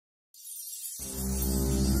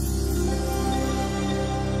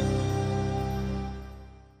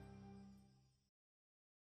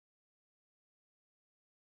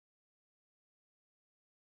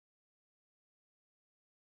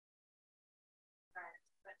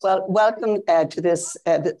Well, welcome to this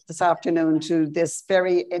afternoon to this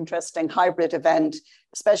very interesting hybrid event.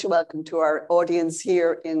 A special welcome to our audience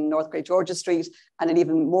here in North Great George's Street, and an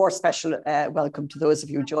even more special welcome to those of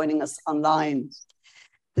you joining us online.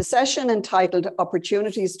 The session, entitled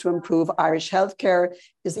Opportunities to Improve Irish Healthcare,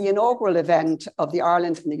 is the inaugural event of the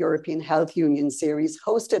Ireland and the European Health Union series,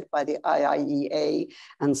 hosted by the IIEA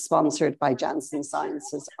and sponsored by Janssen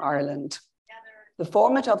Sciences Ireland. The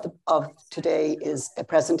format of today is a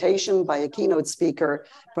presentation by a keynote speaker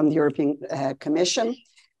from the European Commission,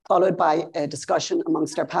 followed by a discussion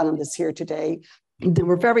amongst our panelists here today.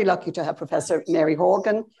 We're very lucky to have Professor Mary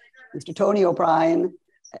Horgan, Mr. Tony O'Brien,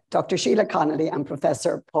 Dr. Sheelah Connolly, and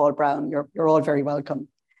Professor Paul Brown. You're all very welcome.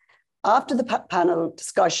 After the panel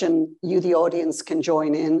discussion, you, the audience, can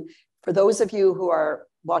join in. For those of you who are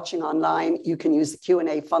watching online, you can use the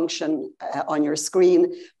Q&A function on your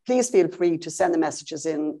screen. Please feel free to send the messages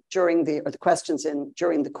in the questions in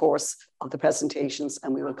during the course of the presentations,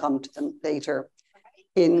 and we will come to them later.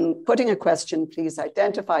 In putting a question, please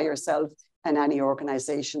identify yourself and any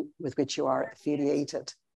organization with which you are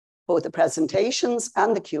affiliated. Both the presentations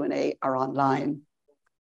and the Q&A are online.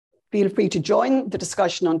 Feel free to join the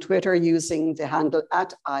discussion on Twitter using the handle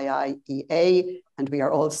 @IIEA, and we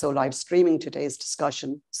are also live streaming today's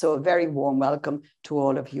discussion. So a very warm welcome to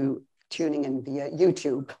all of you tuning in via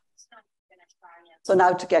YouTube. So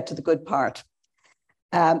now to get to the good part.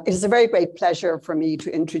 It is a very great pleasure for me to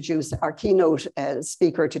introduce our keynote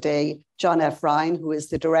speaker today, John F. Ryan, who is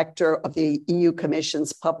the Director of the EU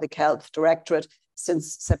Commission's Public Health Directorate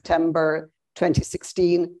since September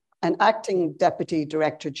 2016, and Acting Deputy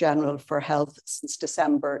Director General for Health since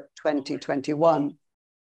December 2021.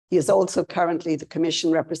 He is also currently the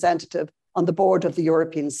Commission representative on the board of the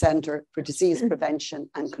European Centre for Disease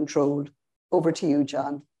Prevention and Control. Over to you,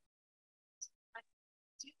 John.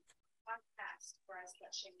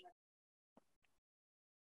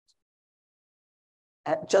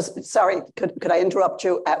 Sorry, could I interrupt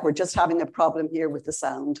you? We're just having a problem here with the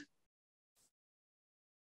sound.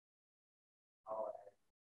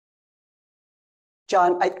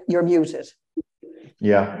 John, you're muted.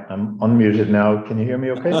 Yeah, I'm unmuted now. Can you hear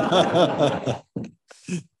me okay?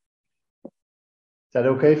 Is that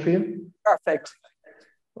okay for you? Perfect.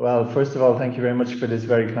 Well, first of all, thank you very much for this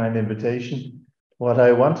very kind invitation. What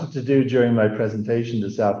I wanted to do during my presentation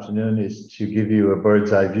this afternoon is to give you a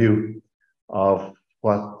bird's eye view of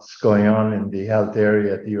what's going on in the health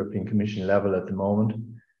area at the European Commission level at the moment.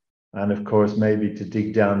 And of course, maybe to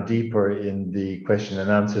dig down deeper in the question and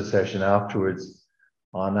answer session afterwards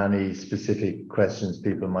on any specific questions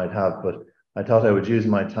people might have. But I thought I would use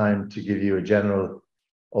my time to give you a general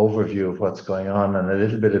overview of what's going on and a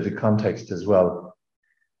little bit of the context as well.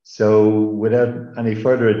 So without any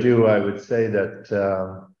further ado, I would say that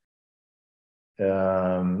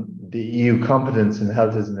the EU competence in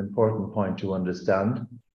health is an important point to understand.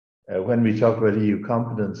 When we talk about EU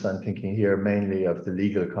competence, I'm thinking here mainly of the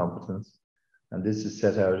legal competence, and this is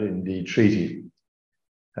set out in the treaty.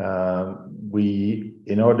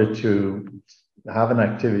 In order to have an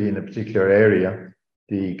activity in a particular area,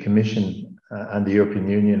 the Commission and the European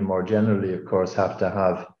Union more generally, of course, have to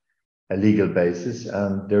have a legal basis.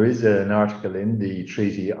 And there is an article in the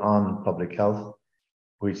treaty on public health,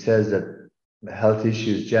 which says that health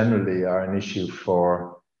issues generally are issues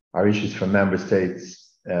for member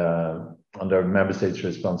states under member states'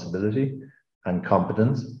 responsibility and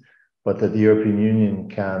competence, but that the European Union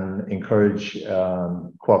can encourage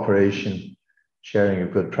cooperation, sharing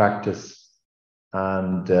of good practice,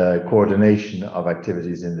 and coordination of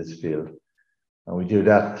activities in this field. And we do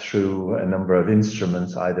that through a number of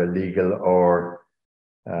instruments, either legal or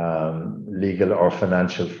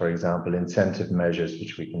financial, for example, incentive measures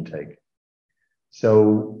which we can take.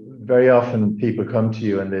 So very often people come to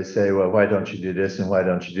you and they say, well, why don't you do this and why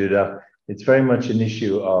don't you do that? It's very much an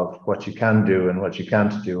issue of what you can do and what you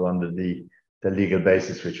can't do under the legal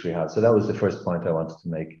basis which we have. So that was the first point I wanted to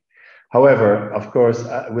make. However, of course,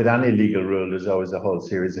 with any legal rule, there's always a whole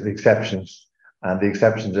series of exceptions, and the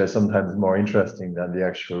exceptions are sometimes more interesting than the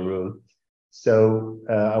actual rule. So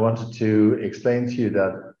I wanted to explain to you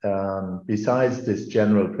that besides this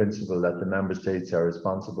general principle that the member states are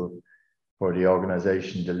responsible for the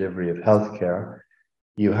organisation delivery of healthcare,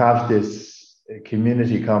 you have this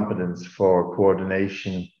community competence for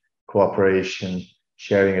coordination, cooperation,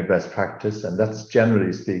 sharing of best practice, and that's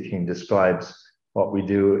generally speaking describes what we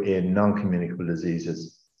do in non-communicable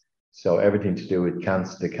diseases. So everything to do with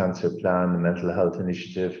cancer, the cancer plan, the mental health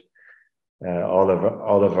initiative, all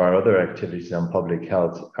of our other activities on public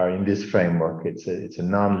health are in this framework. It's a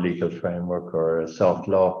non-legal framework or a soft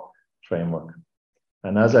law framework.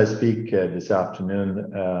 And as I speak this afternoon,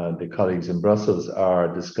 the colleagues in Brussels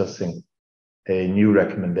are discussing a new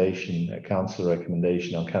recommendation, a council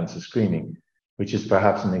recommendation on cancer screening, which is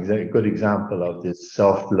perhaps a good example of this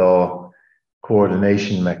soft law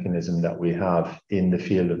coordination mechanism that we have in the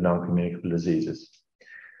field of non-communicable diseases.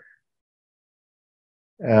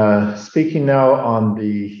 Speaking now on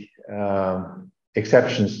the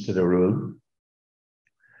exceptions to the rule,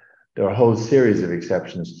 there are a whole series of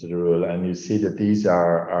exceptions to the rule, and you see that these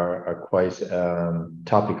are quite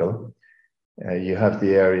topical. You have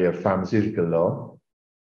the area of pharmaceutical law,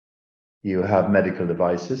 you have medical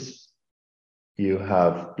devices, you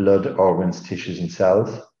have blood, organs, tissues, and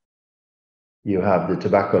cells, you have the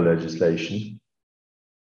tobacco legislation,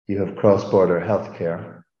 you have cross-border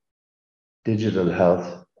healthcare, digital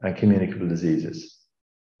health, and communicable diseases.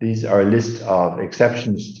 These are a list of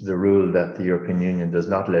exceptions to the rule that the European Union does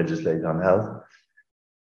not legislate on health.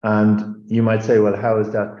 And you might say, well, how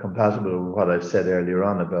is that compatible with what I've said earlier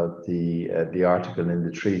on about the article in the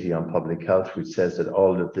Treaty on Public Health, which says that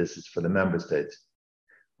all of this is for the member states?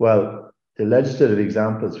 Well, the legislative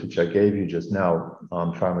examples which I gave you just now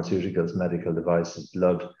on pharmaceuticals, medical devices,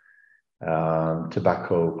 blood,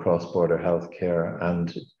 tobacco, cross-border healthcare,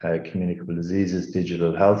 and communicable diseases,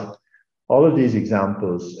 digital health, all of these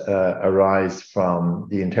examples arise from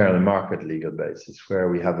the internal market legal basis, where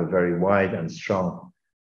we have a very wide and strong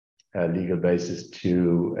legal basis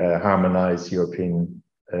to harmonize European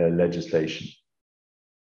legislation.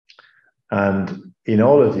 And in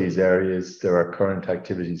all of these areas, there are current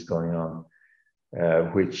activities going on,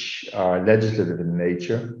 which are legislative in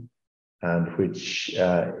nature and which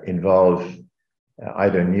involve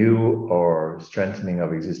either new or strengthening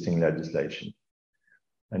of existing legislation.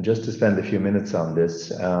 And just to spend a few minutes on this,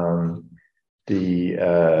 the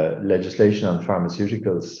legislation on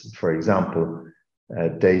pharmaceuticals, for example,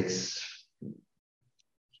 dates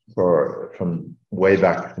from way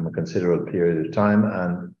back, from a considerable period of time,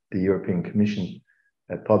 and the European Commission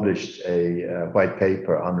published a white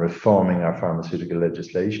paper on reforming our pharmaceutical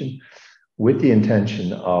legislation with the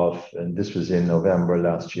intention of, and this was in November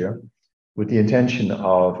last year, with the intention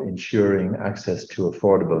of ensuring access to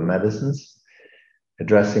affordable medicines,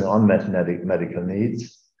 addressing unmet medical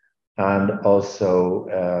needs, and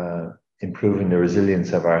also improving the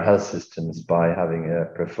resilience of our health systems by having a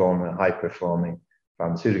high-performing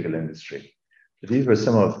pharmaceutical industry. So these were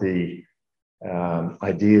some of the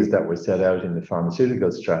ideas that were set out in the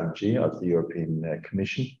pharmaceutical strategy of the European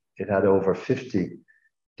Commission. It had over 50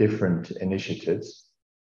 different initiatives.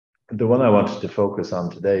 The one I wanted to focus on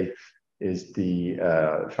today is the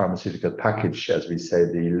pharmaceutical package, as we say,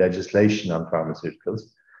 the legislation on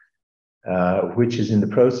pharmaceuticals, which is in the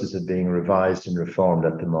process of being revised and reformed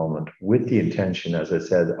at the moment, with the intention, as I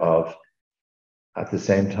said, of at the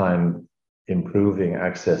same time improving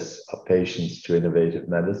access of patients to innovative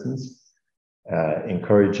medicines,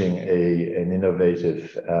 encouraging an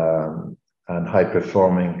innovative and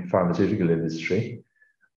high-performing pharmaceutical industry,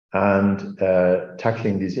 and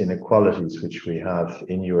tackling these inequalities which we have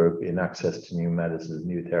in Europe in access to new medicines,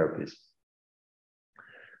 new therapies.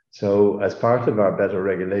 So as part of our better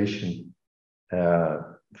regulation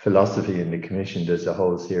philosophy in the Commission, there's a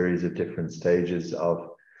whole series of different stages of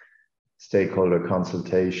stakeholder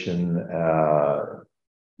consultation,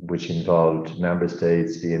 which involved member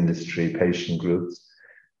states, the industry, patient groups.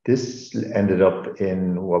 This ended up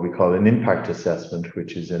in what we call an impact assessment,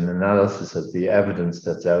 which is an analysis of the evidence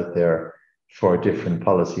that's out there for different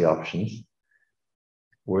policy options.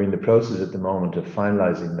 We're in the process at the moment of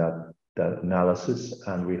finalizing that analysis,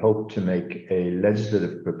 and we hope to make a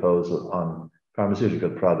legislative proposal on pharmaceutical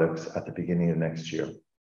products at the beginning of next year.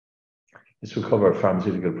 This will cover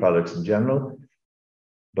pharmaceutical products in general,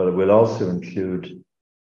 but it will also include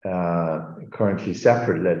currently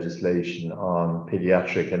separate legislation on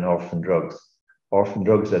pediatric and orphan drugs. Orphan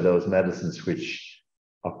drugs are those medicines which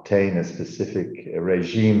obtain a specific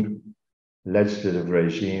legislative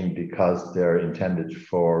regime, because they're intended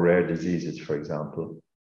for rare diseases, for example.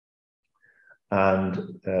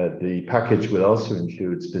 And the package will also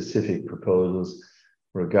include specific proposals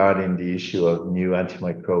regarding the issue of new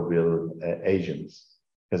antimicrobial agents,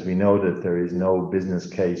 because we know that there is no business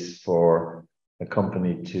case for a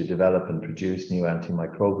company to develop and produce new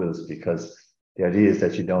antimicrobials, because the idea is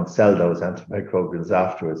that you don't sell those antimicrobials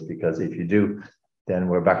afterwards, because if you do, then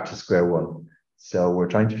we're back to square one. So we're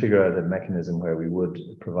trying to figure out a mechanism where we would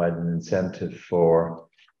provide an incentive for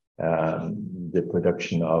the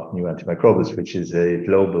production of new antimicrobials, which is a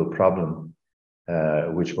global problem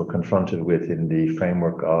which we're confronted with in the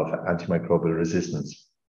framework of antimicrobial resistance.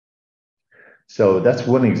 So that's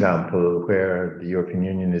one example where the European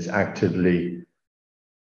Union is actively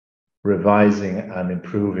revising and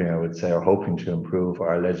improving, I would say, or hoping to improve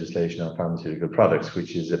our legislation on pharmaceutical products,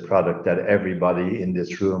 which is a product that everybody in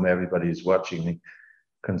this room, everybody who's watching,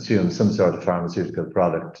 consumes some sort of pharmaceutical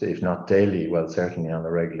product, if not daily, well, certainly on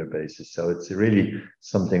a regular basis. So it's really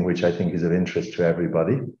something which I think is of interest to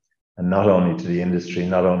everybody, and not only to the industry,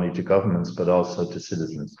 not only to governments, but also to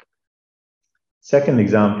citizens. Second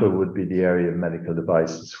example would be the area of medical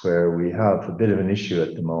devices, where we have a bit of an issue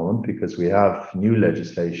at the moment because we have new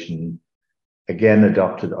legislation, again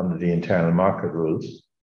adopted under the internal market rules,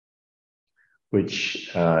 which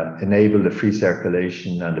enable the free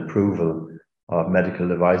circulation and approval of medical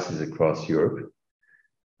devices across Europe.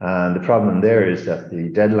 And the problem there is that the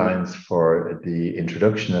deadlines for the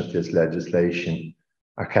introduction of this legislation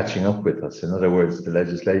are catching up with us. In other words, the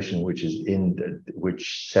legislation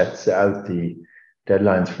which sets out the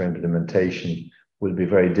deadlines for implementation will be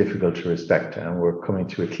very difficult to respect. And we're coming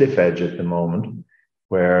to a cliff edge at the moment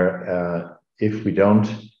where if we don't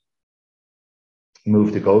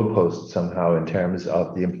move the goalposts somehow in terms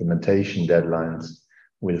of the implementation deadlines,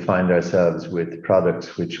 we'll find ourselves with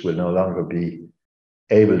products which will no longer be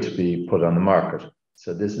able to be put on the market.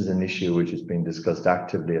 So this is an issue which is being discussed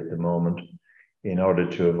actively at the moment in order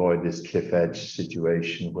to avoid this cliff edge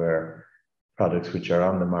situation where products which are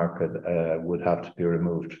on the market would have to be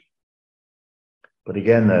removed. But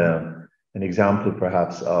again, an example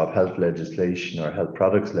perhaps of health legislation or health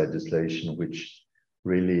products legislation, which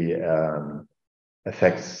really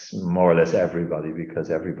affects more or less everybody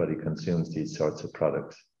because everybody consumes these sorts of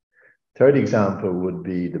products. Third example would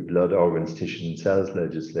be the blood, organs, tissues and cells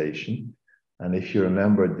legislation. And if you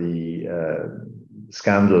remember the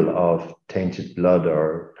scandal of tainted blood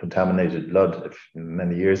or contaminated blood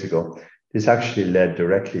many years ago, this actually led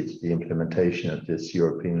directly to the implementation of this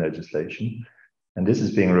European legislation. And this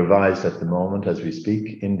is being revised at the moment as we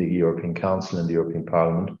speak in the European Council and the European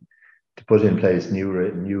Parliament to put in place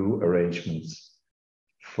new arrangements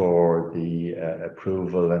for the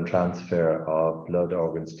approval and transfer of blood,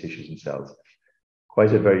 organs, tissues and cells.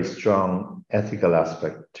 Quite a very strong ethical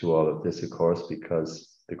aspect to all of this, of course,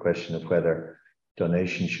 because the question of whether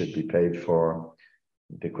donation should be paid for,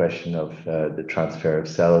 the question of the transfer of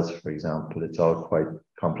cells, for example, it's all quite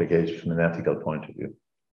complicated from an ethical point of view.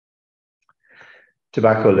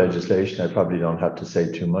 Tobacco legislation, I probably don't have to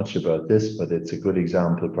say too much about this, but it's a good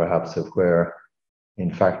example perhaps of where,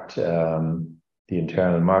 in fact, the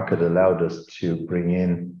internal market allowed us to bring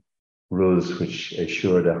in rules which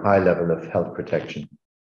assured a high level of health protection.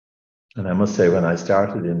 And I must say, when I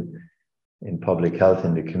started in public health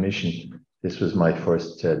in the Commission, this was my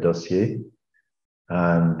first dossier,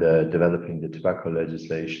 and developing the tobacco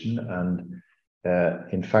legislation. And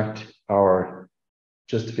in fact, our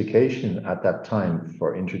justification at that time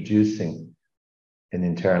for introducing an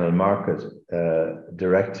internal market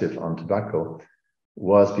directive on tobacco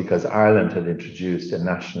was because Ireland had introduced a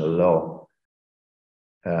national law,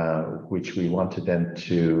 which we wanted then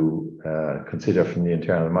to consider from the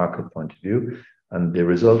internal market point of view. And the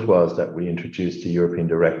result was that we introduced a European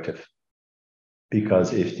directive,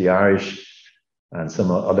 because if the Irish and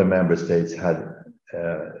some other member states had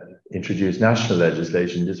introduced national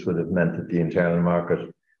legislation, this would have meant that the internal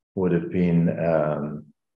market would have been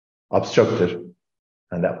obstructed.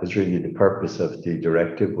 And that was really the purpose of the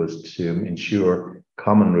directive, was to ensure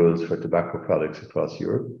common rules for tobacco products across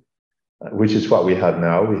Europe, which is what we have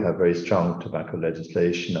now. We have very strong tobacco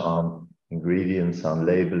legislation on ingredients, on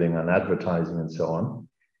labeling, on advertising, and so on.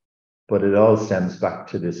 But it all stems back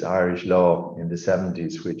to this Irish law in the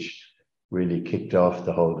 70s, which really kicked off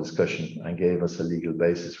the whole discussion and gave us a legal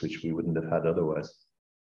basis which we wouldn't have had otherwise.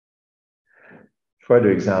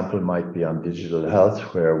 Further example might be on digital health,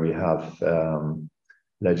 where we have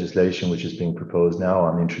legislation which is being proposed now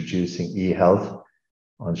on introducing e-health,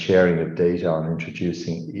 on sharing of data, on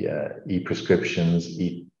introducing e-prescriptions,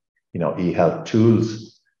 e-health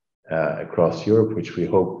tools across Europe, which we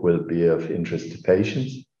hope will be of interest to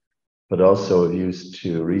patients, but also of use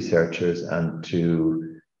to researchers and to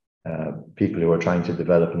people who are trying to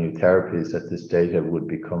develop new therapies, that this data would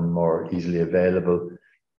become more easily available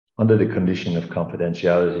under the condition of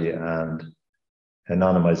confidentiality and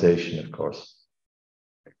anonymization, of course.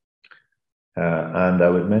 And I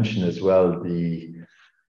would mention as well the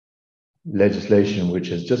legislation which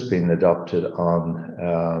has just been adopted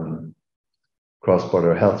on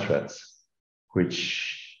cross-border health threats,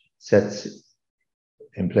 which sets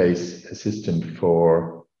in place a system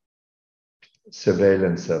for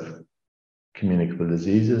surveillance of communicable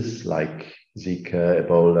diseases like Zika,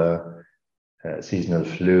 Ebola, seasonal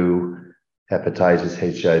flu, hepatitis,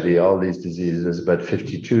 HIV, all these diseases. There's about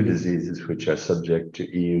 52 diseases which are subject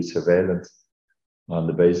to EU surveillance. on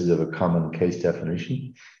the basis of a common case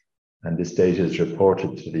definition. And this data is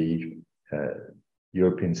reported to the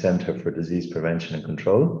European Centre for Disease Prevention and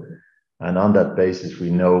Control. And on that basis, we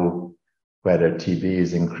know whether TB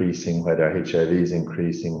is increasing, whether HIV is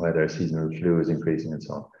increasing, whether seasonal flu is increasing, and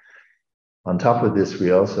so on. On top of this, we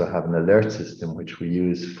also have an alert system which we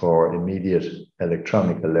use for immediate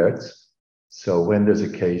electronic alerts. So when there's a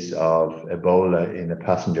case of Ebola in a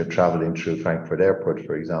passenger traveling through Frankfurt Airport,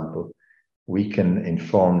 for example, we can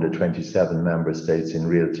inform the 27 member states in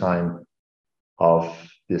real time of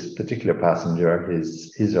this particular passenger,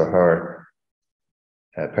 his or her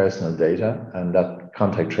personal data, and that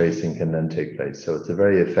contact tracing can then take place. So it's a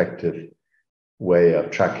very effective way of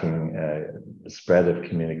tracking the spread of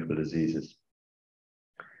communicable diseases.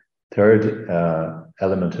 Third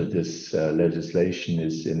element of this legislation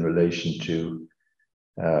is in relation to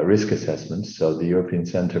risk assessments. So the European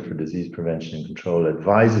Centre for Disease Prevention and Control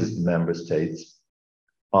advises the member states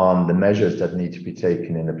on the measures that need to be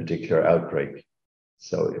taken in a particular outbreak.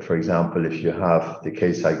 So, for example, if you have the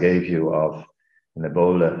case I gave you of an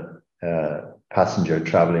Ebola passenger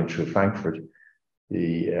traveling through Frankfurt,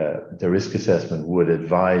 the risk assessment would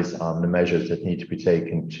advise on the measures that need to be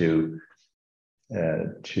taken to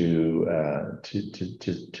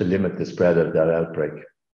limit the spread of that outbreak.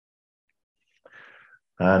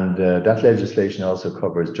 And that legislation also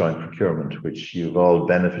covers joint procurement, which you've all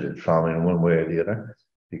benefited from in one way or the other,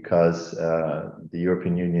 because the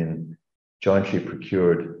European Union jointly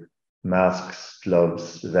procured masks,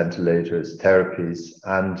 gloves, ventilators, therapies,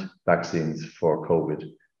 and vaccines for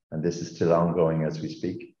COVID. And this is still ongoing as we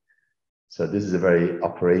speak. So this is a very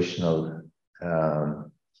operational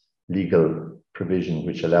legal provision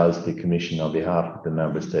which allows the Commission on behalf of the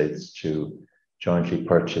member states to jointly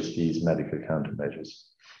purchase these medical countermeasures.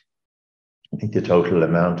 I think the total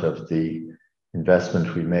amount of the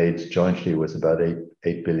investment we made jointly was about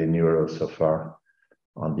 8 billion euros so far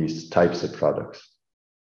on these types of products.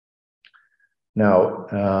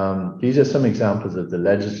 Now, these are some examples of the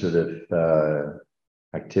legislative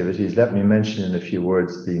activities. Let me mention in a few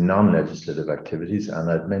words the non-legislative activities,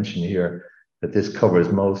 and I'd mention here that this covers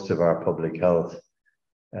most of our public health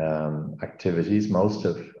activities. Most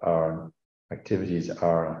of our activities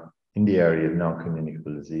are in the area of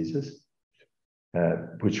non-communicable diseases,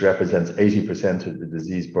 which represents 80% of the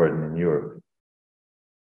disease burden in Europe.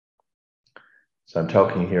 So I'm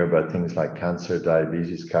talking here about things like cancer,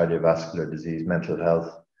 diabetes, cardiovascular disease, mental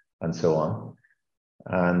health, and so on.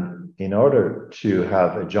 And in order to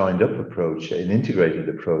have a joined up approach, an integrated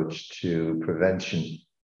approach to prevention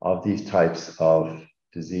of these types of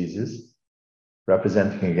diseases,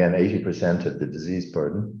 representing again 80% of the disease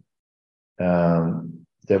burden,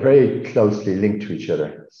 they're very closely linked to each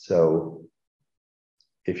other. So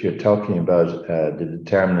if you're talking about the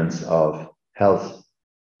determinants of health,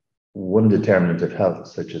 one determinant of health,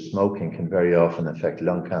 such as smoking, can very often affect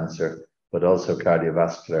lung cancer, but also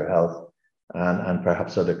cardiovascular health and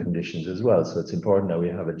perhaps other conditions as well. So it's important that we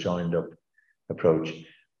have a joined up approach.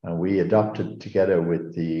 And we adopted together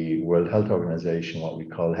with the World Health Organization what we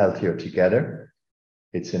call Healthier Together.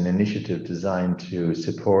 It's an initiative designed to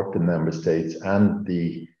support the member states and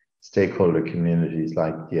the stakeholder communities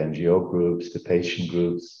like the NGO groups, the patient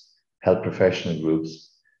groups, health professional groups,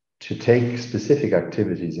 to take specific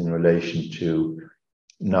activities in relation to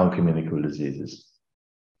non-communicable diseases.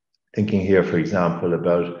 Thinking here, for example,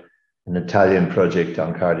 about an Italian project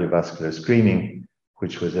on cardiovascular screening,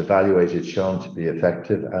 which was evaluated, shown to be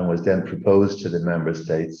effective, and was then proposed to the member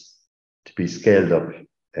states to be scaled up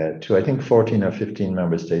to, I think, 14 or 15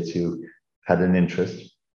 member states who had an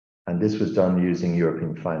interest. And this was done using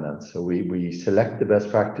European finance. So we select the best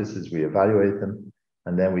practices, we evaluate them,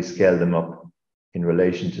 and then we scale them up in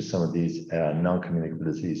relation to some of these non-communicable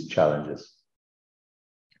disease challenges.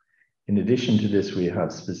 In addition to this, we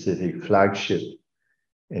have specific flagship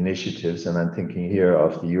initiatives, and I'm thinking here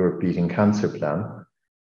of the Europe Beating Cancer Plan,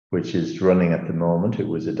 which is running at the moment. It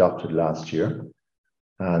was adopted last year.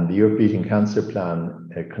 And the Europe Beating Cancer Plan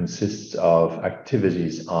consists of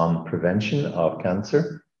activities on prevention of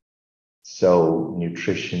cancer. So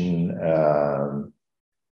nutrition,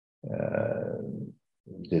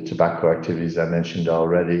 the tobacco activities I mentioned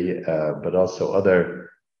already, but also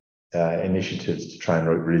other initiatives to try and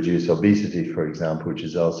reduce obesity, for example, which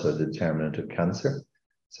is also a determinant of cancer.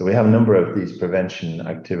 So we have a number of these prevention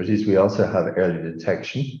activities. We also have early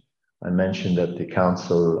detection. I mentioned that the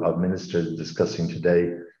Council of Ministers is discussing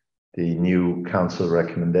today the new Council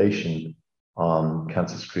recommendation on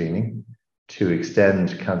cancer screening to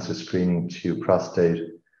extend cancer screening to prostate,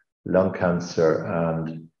 lung cancer,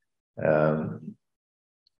 and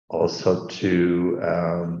also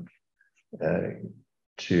to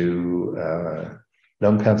to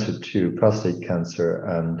lung cancer to prostate cancer,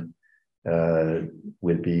 and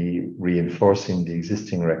will be reinforcing the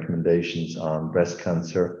existing recommendations on breast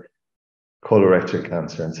cancer, colorectal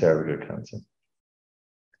cancer, and cervical cancer.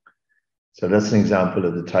 So that's an example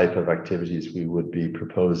of the type of activities we would be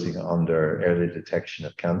proposing under early detection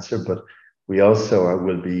of cancer, but we also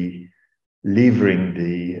will be levering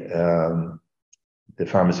the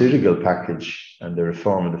pharmaceutical package and the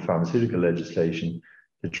reform of the pharmaceutical legislation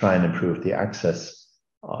to try and improve the access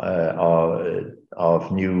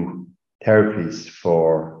of new therapies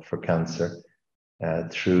for cancer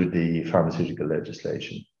through the pharmaceutical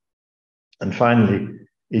legislation. And finally,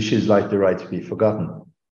 issues like the right to be forgotten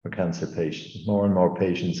for cancer patients. More and more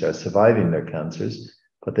patients are surviving their cancers,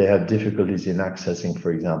 but they have difficulties in accessing,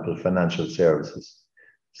 for example, financial services.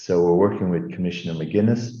 So we're working with Commissioner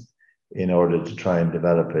McGuinness in order to try and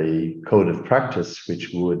develop a code of practice which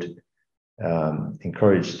would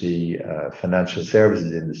encourage the financial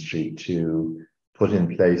services industry to put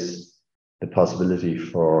in place the possibility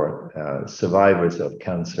for survivors of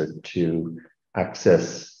cancer to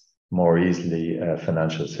access more easily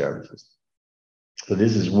financial services. So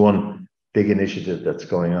this is one big initiative that's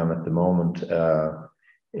going on at the moment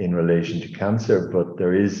in relation to cancer, but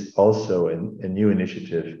there is also a new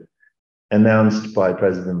initiative announced by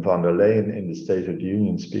President von der Leyen in the State of the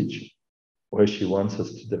Union speech, where she wants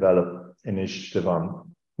us to develop an initiative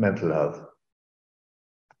on mental health.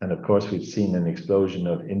 And of course, we've seen an explosion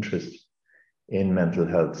of interest in mental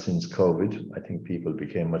health since COVID. I think people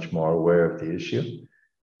became much more aware of the issue.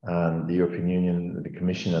 And the European Union, the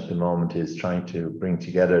Commission at the moment, is trying to bring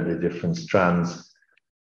together the different strands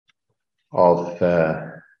of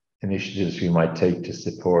initiatives we might take to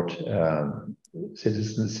support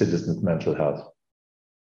citizens' mental health.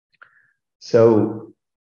 So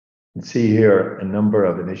you can see here a number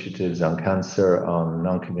of initiatives on cancer, on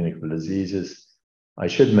non-communicable diseases. I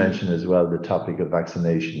should mention as well the topic of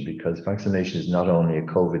vaccination, because vaccination is not only a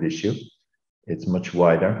COVID issue, it's much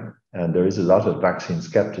wider. And there is a lot of vaccine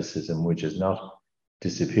skepticism, which has not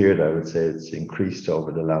disappeared. I would say it's increased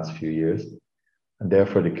over the last few years. And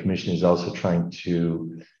therefore, the Commission is also trying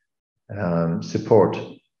to support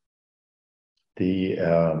the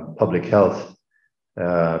public health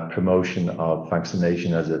promotion of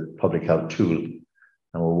vaccination as a public health tool.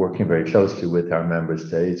 And we're working very closely with our member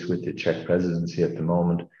states, with the Czech presidency at the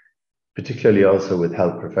moment, particularly also with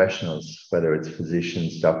health professionals, whether it's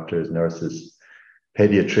physicians, doctors, nurses,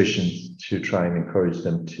 pediatricians, to try and encourage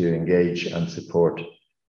them to engage and support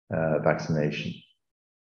vaccination.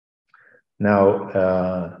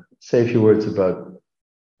 Now, say a few words about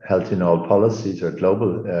health in all policies, or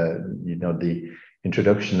global, the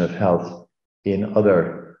introduction of health in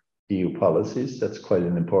other EU policies. That's quite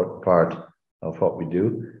an important part of what we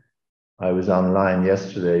do. I was online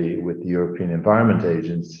yesterday with the European Environment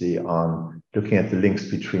Agency on looking at the links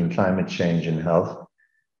between climate change and health.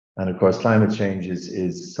 And of course, climate change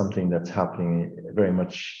is something that's happening very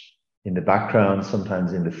much in the background,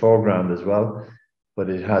 sometimes in the foreground as well, but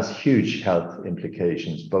it has huge health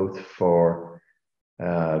implications, both for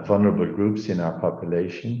vulnerable groups in our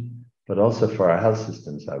population, but also for our health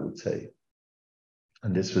systems, I would say.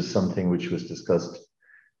 And this was something which was discussed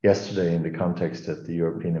yesterday in the context of the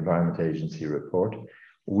European Environment Agency report.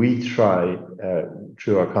 We try,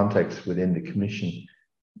 through our contacts within the Commission,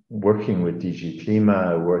 working with DG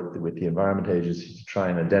Klima, worked with the Environment Agency to try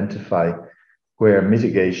and identify where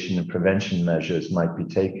mitigation and prevention measures might be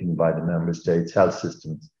taken by the member states' health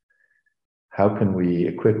systems. How can we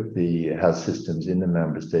equip the health systems in the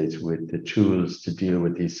member states with the tools to deal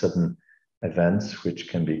with these sudden events, which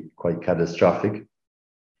can be quite catastrophic?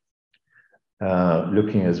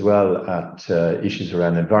 Looking as well at issues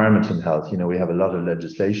around environment and health. You know, we have a lot of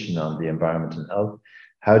legislation on the environment and health.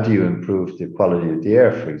 How do you improve the quality of the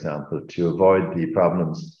air, for example, to avoid the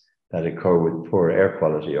problems that occur with poor air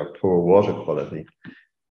quality or poor water quality,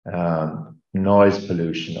 noise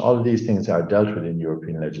pollution? All of these things are dealt with in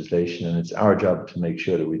European legislation, and it's our job to make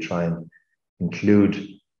sure that we try and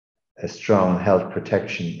include a strong health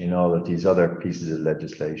protection in all of these other pieces of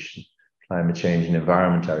legislation. Climate change and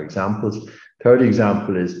environment are examples. Third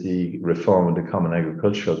example is the reform of the Common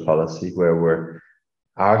Agricultural Policy, where we're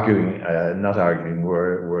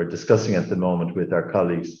we're discussing at the moment with our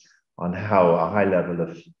colleagues on how a high level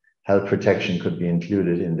of health protection could be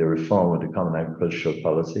included in the reform of the Common Agricultural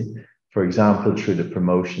Policy. For example, through the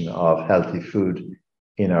promotion of healthy food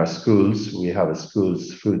in our schools. We have a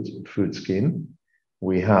schools food scheme.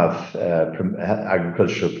 We have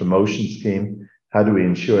agricultural promotion scheme. How do we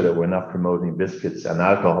ensure that we're not promoting biscuits and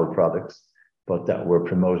alcohol products, but that we're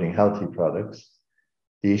promoting healthy products?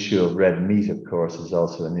 The issue of red meat, of course, is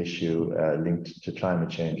also an issue linked to climate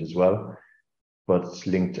change as well, but it's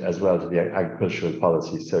linked as well to the agricultural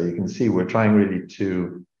policy. So you can see we're trying really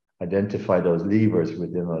to identify those levers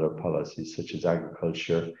within other policies, such as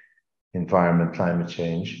agriculture, environment, climate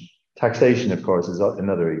change. Taxation, of course, is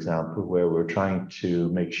another example where we're trying to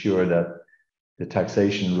make sure that the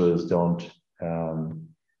taxation rules don't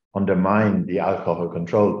undermine the alcohol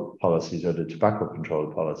control policies or the tobacco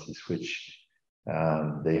control policies, which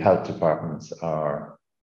the health departments are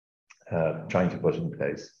trying to put in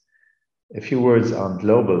place. A few words on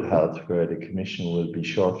global health, where the Commission will be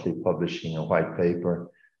shortly publishing a white paper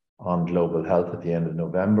on global health at the end of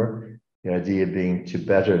November. The idea being to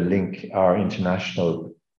better link our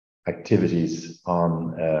international activities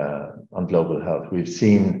on global health. We've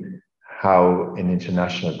seen how an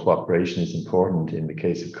international cooperation is important in the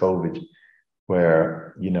case of COVID,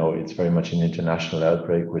 where, you know, it's very much an international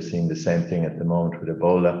outbreak. We're seeing the same thing at the moment with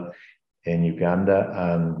Ebola in Uganda.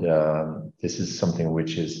 And this is something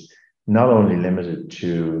which is not only limited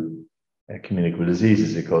to communicable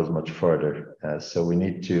diseases, it goes much further. So we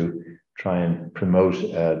need to try and promote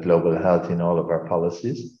global health in all of our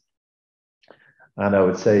policies. And I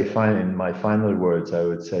would say, in my final words, I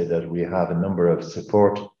would say that we have a number of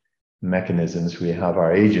support mechanisms. We have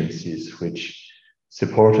our agencies which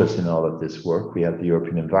support us in all of this work. We have the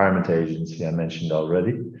European Environment Agency, I mentioned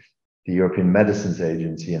already, the European Medicines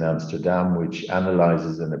Agency in Amsterdam, which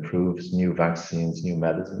analyzes and approves new vaccines, new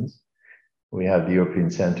medicines. We have the European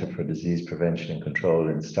Centre for Disease Prevention and Control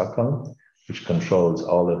in Stockholm, which controls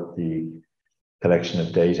all of the collection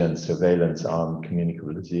of data and surveillance on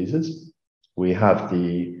communicable diseases. We have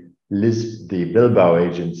the Bilbao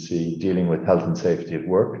Agency dealing with health and safety at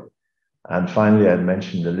work. And finally, I'd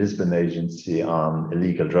mentioned the Lisbon Agency on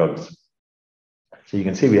illegal drugs. So you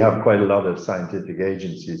can see we have quite a lot of scientific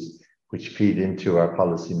agencies which feed into our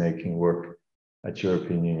policy-making work at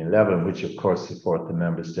European Union level, which of course support the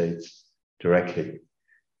member states directly.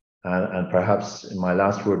 And perhaps my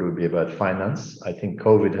last word would be about finance. I think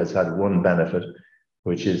COVID has had one benefit,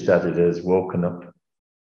 which is that it has woken up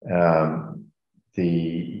on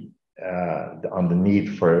the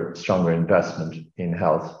need for stronger investment in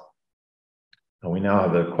health. And we now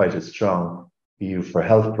have quite a strong EU for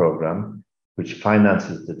Health program, which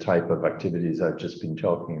finances the type of activities I've just been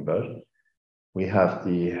talking about. We have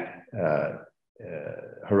the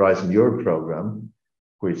Horizon Europe program,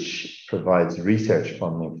 which provides research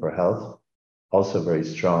funding for health, also very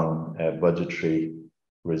strong budgetary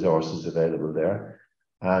resources available there.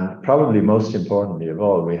 And probably most importantly of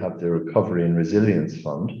all, we have the Recovery and Resilience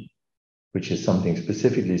Fund, which is something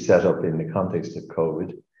specifically set up in the context of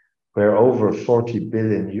COVID, where over 40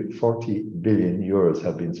 billion euros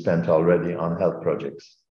have been spent already on health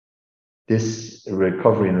projects. This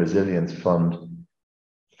Recovery and Resilience Fund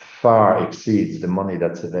far exceeds the money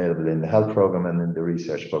that's available in the health program and in the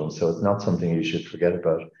research program. So it's not something you should forget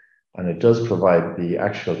about. And it does provide the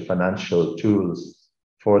actual financial tools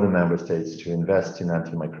for the member states to invest in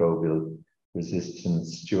antimicrobial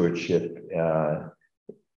resistance, stewardship,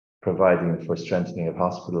 providing for strengthening of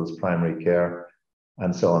hospitals, primary care,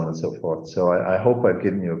 and so on and so forth. So I hope I've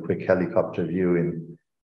given you a quick helicopter view in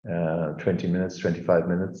 20 minutes, 25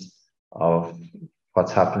 minutes of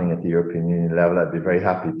what's happening at the European Union level. I'd be very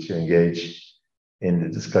happy to engage in the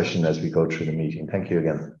discussion as we go through the meeting. Thank you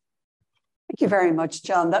again. Thank you very much,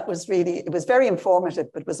 John. That was really, it was very informative,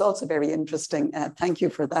 but it was also very interesting. Thank you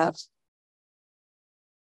for that.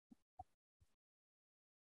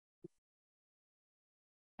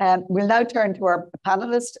 We'll now turn to our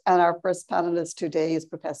panelist, and our first panelist today is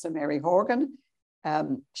Professor Mary Horgan.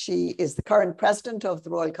 She is the current president of the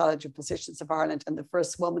Royal College of Physicians of Ireland and the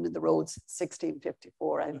first woman in the roads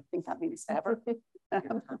 1654. I think that means ever.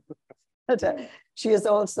 But, she is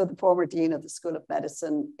also the former dean of the School of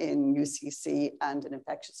Medicine in UCC and an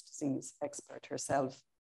infectious disease expert herself.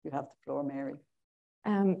 You have the floor, Mary.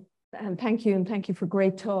 And thank you for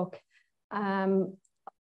great talk.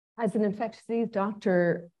 As an infectious disease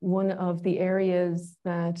doctor, one of the areas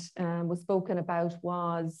that was spoken about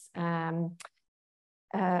was the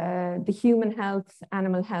human health,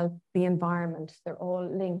 animal health, the environment. They're all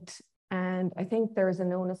linked. And I think there is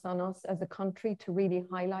an onus on us as a country to really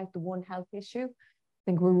highlight the One Health issue. I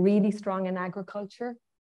think we're really strong in agriculture.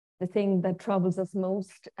 The thing that troubles us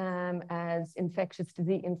most as infectious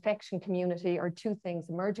disease, infection community are two things: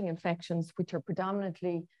 emerging infections, which are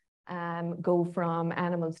predominantly go from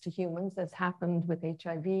animals to humans, as happened with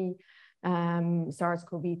HIV,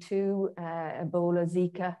 SARS-CoV-2, Ebola,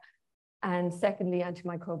 Zika, and secondly,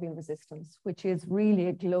 antimicrobial resistance, which is really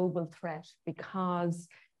a global threat because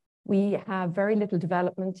We have very little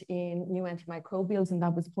development in new antimicrobials, and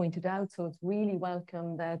that was pointed out. So it's really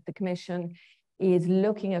welcome that the Commission is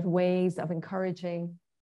looking at ways of encouraging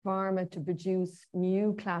pharma to produce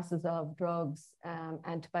new classes of drugs,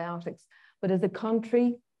 antibiotics. But as a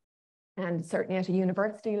country, and certainly at a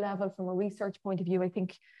university level, from a research point of view, I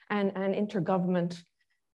think, and intergovernment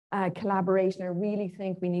collaboration, I really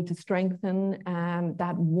think we need to strengthen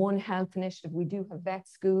that One Health initiative. We do have vet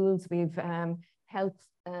schools, we've health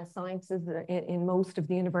sciences in most of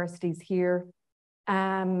the universities here.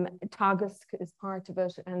 Tagus is part of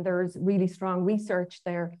it, and there's really strong research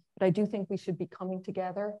there. But I do think we should be coming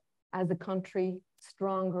together as a country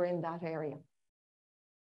stronger in that area.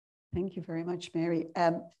 Thank you very much, Mary.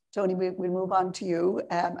 Tony, we'll move on to you.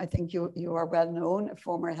 I think you are well known, a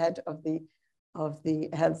former head of the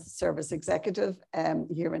Health Service Executive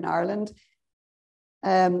here in Ireland.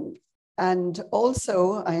 And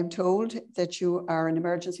also, I am told that you are an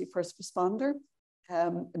emergency first responder,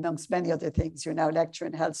 amongst many other things. You're now lecturer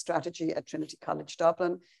in health strategy at Trinity College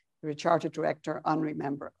Dublin. You're a chartered director, honorary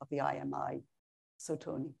member of the IMI. So,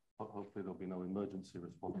 Tony. Hopefully there'll be no emergency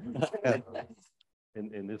response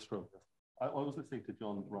in this room. I was listening to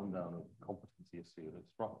John's rundown of competency issue, and it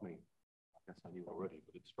struck me, I guess I knew already,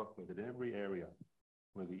 but it struck me that every area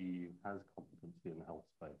where the EU has competency in the health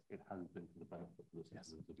space, it has been to the benefit of the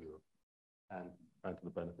citizens of Europe and to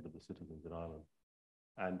the benefit of the citizens in Ireland.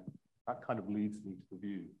 And that kind of leads me to the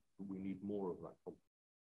view that we need more of that competency,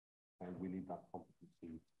 and we need that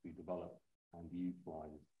competency to be developed and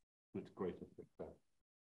utilised to its greatest extent.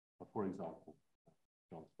 For example,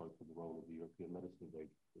 John spoke of the role of the European Medicines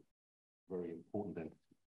Agency, very important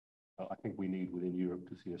entity. I think we need within Europe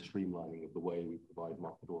to see a streamlining of the way we provide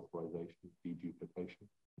market authorization, deduplication,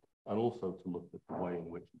 and also to look at the way in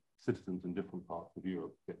which citizens in different parts of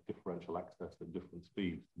Europe get differential access at different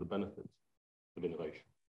speeds to the benefits of innovation.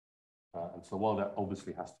 And so while there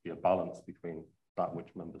obviously has to be a balance between that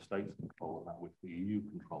which member states control and that which the EU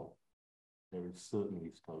controls, there is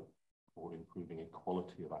certainly scope for improving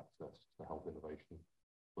equality of access to health innovation,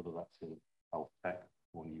 whether that's in health tech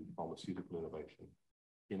or new pharmaceutical innovation,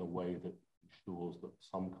 in a way that ensures that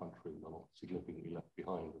some countries are not significantly left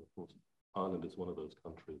behind. And of course, Ireland is one of those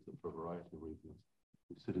countries that, for a variety of reasons,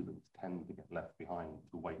 the citizens tend to get left behind,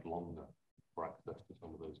 to wait longer for access to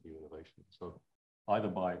some of those new innovations. So either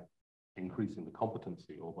by increasing the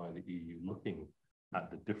competency or by the EU looking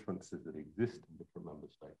at the differences that exist in different member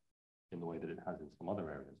states in the way that it has in some other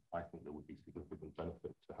areas, I think there would be significant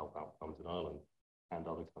benefit to health outcomes in Ireland and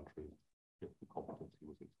other countries if the competency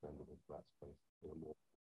was extended into that space in a more.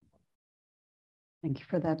 Thank you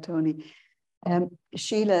for that, Tony.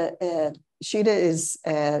 Sheelah is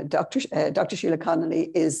Dr. Sheelah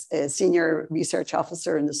Connolly is a senior research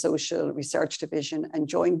officer in the Social Research Division and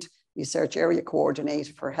joint research area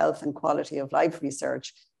coordinator for health and quality of life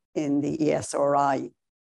research in the ESRI.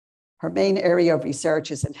 Her main area of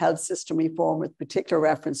research is in health system reform, with particular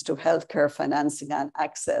reference to healthcare financing and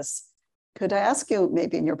access. Could I ask you,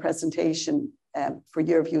 maybe in your presentation, for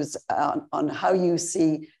your views on how you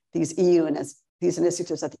see these these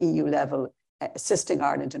initiatives at the EU level assisting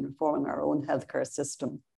Ireland in reforming our own healthcare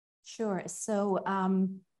system? Sure. So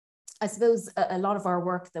I suppose a lot of our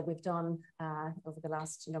work that we've done over the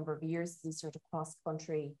last number of years is sort of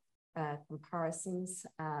cross-country comparisons,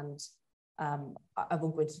 and I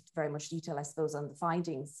won't go into very much detail, I suppose, on the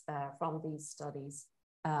findings from these studies,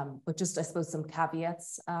 but just, I suppose, some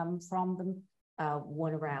caveats from them.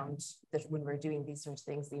 One around that when we're doing these sort of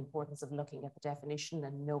things, the importance of looking at the definition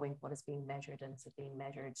and knowing what is being measured, and is it being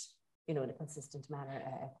measured, you know, in a consistent manner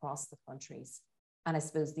across the countries. And I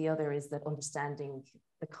suppose the other is that understanding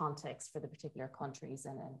the context for the particular countries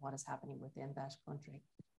and what is happening within that country.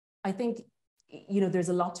 I think, you know, there's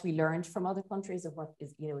a lot to be learned from other countries of what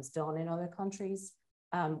is, you know, is done in other countries.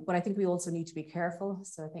 But I think we also need to be careful.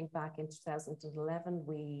 So I think back in 2011,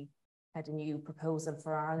 we had a new proposal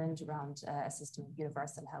for Ireland around a system of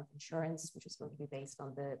universal health insurance, which is going to be based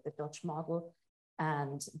on the Dutch model.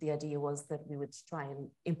 And the idea was that we would try and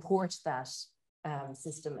import that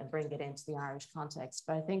system and bring it into the Irish context.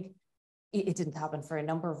 But I think it didn't happen for a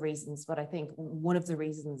number of reasons. But I think one of the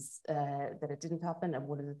reasons that it didn't happen, and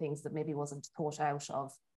one of the things that maybe wasn't thought out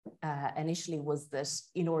of initially, was that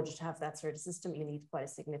in order to have that sort of system, you need quite a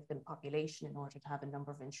significant population in order to have a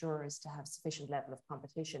number of insurers to have sufficient level of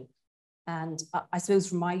competition. And I suppose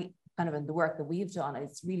from my kind of in the work that we've done,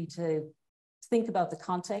 it's really to think about the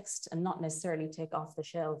context and not necessarily take off the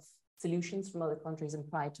shelf solutions from other countries and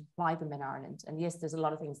try to apply them in Ireland. And yes, there's a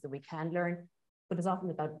lot of things that we can learn, but it's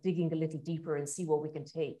often about digging a little deeper and see what we can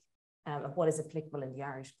take of what is applicable in the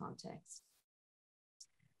Irish context.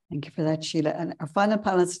 Thank you for that, Sheelah. And our final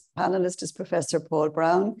panelist is Professor Paul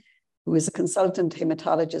Brown, who is a consultant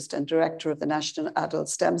hematologist and director of the National Adult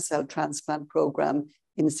Stem Cell Transplant Programme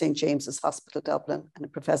in St. James's Hospital, Dublin, and a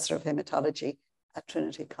professor of hematology at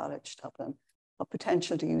Trinity College, Dublin. What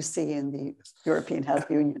potential do you see in the European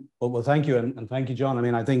Health Union? Well, thank you. And thank you, John. I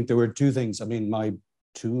mean, I think there were two things. I mean, my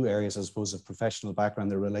two areas, I suppose, of professional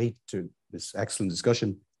background that relate to this excellent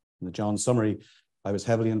discussion in the John summary. I was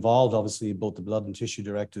heavily involved, obviously, in both the Blood and Tissue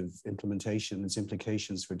Directive implementation and its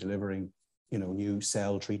implications for delivering, new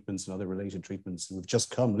cell treatments and other related treatments. And we've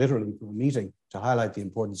just come literally from a meeting to highlight the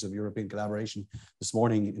importance of European collaboration this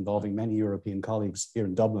morning, involving many European colleagues here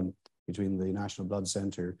in Dublin, between the National Blood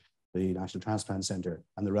Centre, the National Transplant Centre,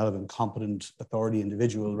 and the relevant competent authority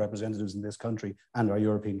individual representatives in this country and our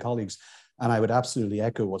European colleagues. And I would absolutely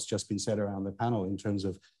echo what's just been said around the panel in terms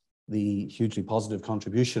of the hugely positive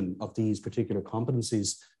contribution of these particular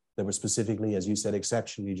competencies that were specifically, as you said,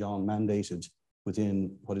 exceptionally, John, mandated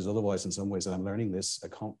within what is otherwise, in some ways, that I'm learning this,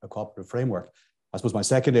 a cooperative framework. I suppose my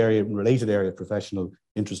second area, related area of professional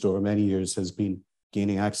interest over many years has been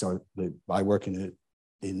gaining access. I work in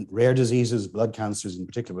rare diseases, blood cancers in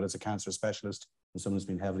particular, but as a cancer specialist and someone who's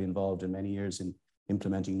been heavily involved in many years in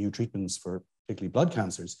implementing new treatments for particularly blood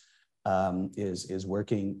cancers, is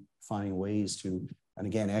working, finding ways to, and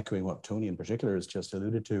again, echoing what Tony in particular has just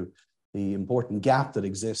alluded to, the important gap that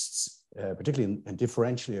exists, particularly and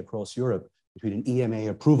differentially across Europe, between an EMA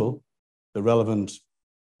approval, the relevant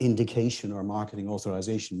indication or marketing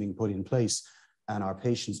authorization being put in place, and our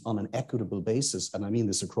patients on an equitable basis. And I mean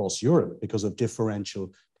this across Europe because of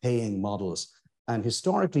differential paying models. And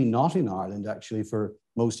historically, not in Ireland, actually, for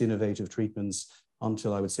most innovative treatments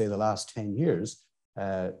until I would say the last 10 years,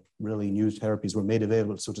 really new therapies were made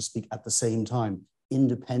available, so to speak, at the same time,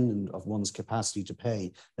 independent of one's capacity to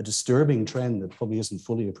pay. A disturbing trend that probably isn't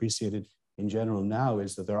fully appreciated in general now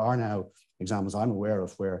is that there are now examples I'm aware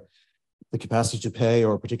of where the capacity to pay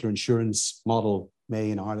or a particular insurance model may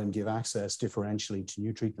in Ireland give access differentially to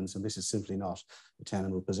new treatments, and this is simply not a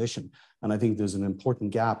tenable position. And I think there's an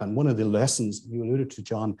important gap. And one of the lessons you alluded to,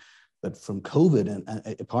 John, that from COVID,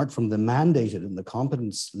 and apart from the mandated and the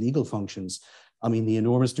competence legal functions, I mean, the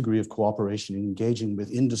enormous degree of cooperation in engaging with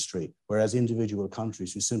industry, whereas individual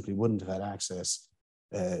countries who simply wouldn't have had access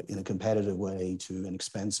in a competitive way to an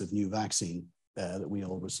expensive new vaccine that we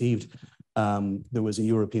all received, there was a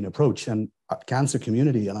European approach. And our cancer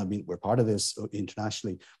community, and I mean, we're part of this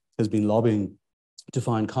internationally, has been lobbying to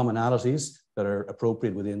find commonalities that are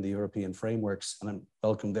appropriate within the European frameworks. And I'm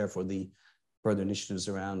welcome, therefore, the further initiatives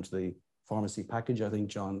around the pharmacy package, I think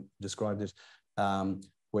John described it,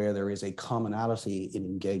 where there is a commonality in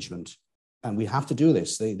engagement. And we have to do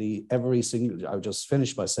this. Every single, I would just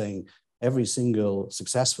finish by saying, every single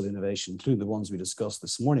successful innovation, including the ones we discussed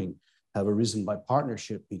this morning, have arisen by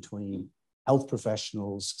partnership between health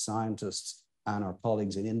professionals, scientists, and our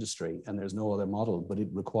colleagues in industry. And there's no other model, but it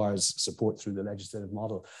requires support through the legislative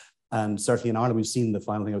model. And certainly in Ireland, we've seen the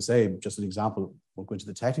final thing I would say, just an example, won't go into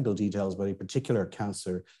the technical details, but a particular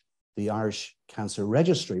cancer, the Irish Cancer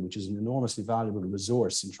Registry, which is an enormously valuable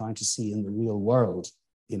resource in trying to see in the real world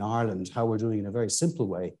in Ireland how we're doing in a very simple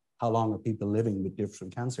way, how long are people living with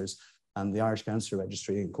different cancers. And the Irish Cancer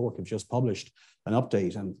Registry in Cork have just published an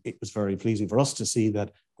update, and it was very pleasing for us to see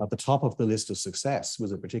that at the top of the list of success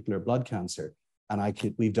was a particular blood cancer.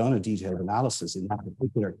 And we've done a detailed analysis in that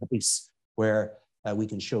particular case where we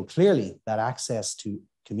can show clearly that access to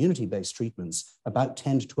community-based treatments about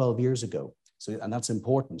 10 to 12 years ago, so, and that's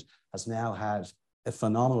important, has now had a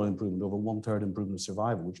phenomenal improvement, over 1/3 improvement of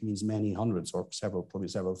survival, which means many hundreds or probably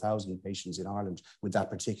several thousand patients in Ireland with that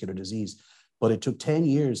particular disease. But it took 10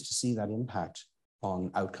 years to see that impact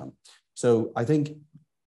on outcome. So I think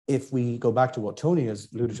if we go back to what Tony has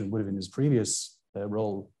alluded to, would have in his previous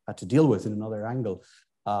role had to deal with in another angle,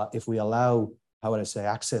 if we allow, how would I say,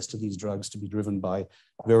 access to these drugs to be driven by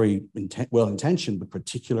very well-intentioned but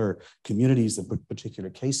particular communities and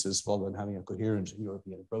particular cases, rather than having a coherent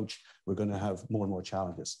European approach, we're going to have more and more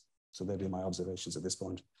challenges. So they'd be my observations at this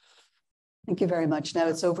point. Thank you very much. Now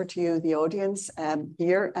it's over to you, the audience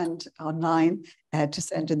here and online, to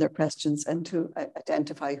send in their questions and to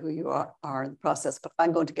identify who you are in the process. But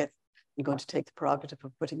I'm going to take the prerogative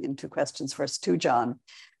of putting in two questions first to John.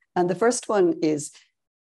 And the first one is,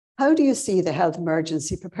 how do you see the Health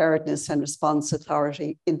Emergency Preparedness and Response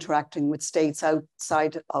Authority interacting with states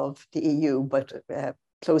outside of the EU, but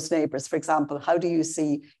close neighbours? For example, how do you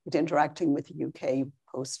see it interacting with the UK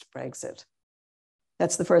post-Brexit?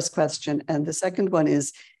 That's the first question. And the second one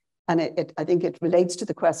is, and I think it relates to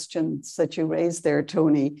the questions that you raised there,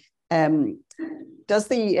 Tony. Does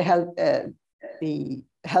the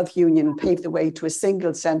health union pave the way to a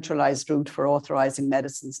single centralized route for authorizing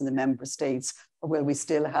medicines in the member states, or will we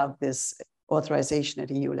still have this authorization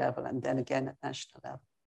at EU level and then again at national level?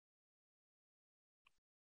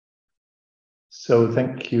 So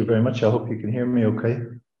thank you very much. I hope you can hear me okay.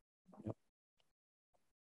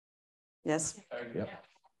 Yes. Yeah.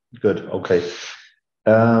 Good. Okay.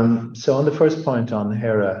 So on the first point on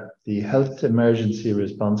HERA, the Health Emergency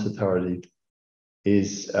Response Authority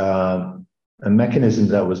is a mechanism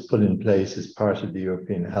that was put in place as part of the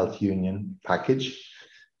European Health Union package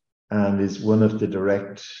and is one of the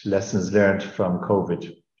direct lessons learned from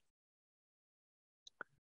COVID.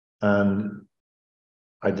 And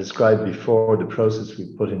I described before the process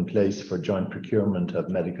we put in place for joint procurement of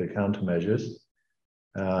medical countermeasures.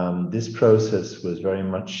 This process was very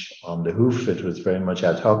much on the hoof. It was very much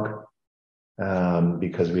ad hoc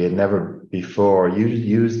because we had never before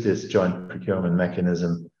used this joint procurement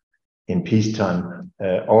mechanism in peacetime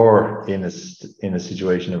or in a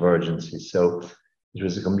situation of urgency. So it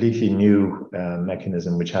was a completely new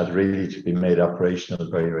mechanism which had really to be made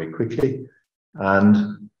operational very, very quickly.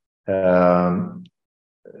 And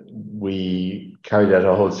we carried out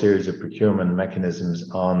a whole series of procurement mechanisms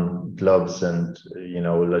on gloves and,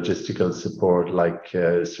 logistical support like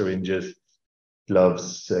syringes,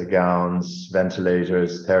 gloves, gowns,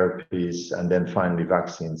 ventilators, therapies, and then finally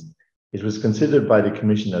vaccines. It was considered by the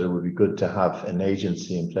Commission that it would be good to have an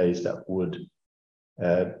agency in place that would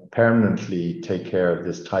permanently take care of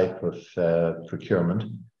this type of procurement.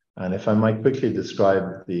 And if I might quickly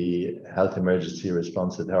describe the Health Emergency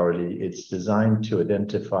Response Authority, it's designed to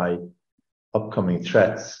identify upcoming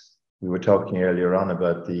threats. We were talking earlier on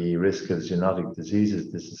about the risk of zoonotic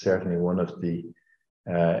diseases. This is certainly one of the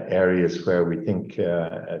areas where we think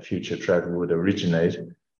a future threat would originate.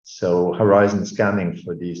 So horizon scanning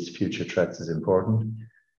for these future threats is important.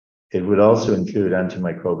 It would also include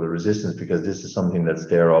antimicrobial resistance because this is something that's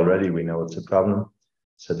there already. We know it's a problem.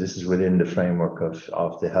 So this is within the framework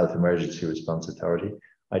of the Health Emergency Response Authority,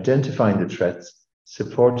 identifying the threats,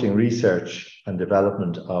 supporting research and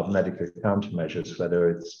development of medical countermeasures, whether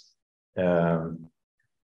it's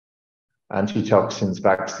antitoxins,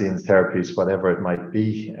 vaccines, therapies, whatever it might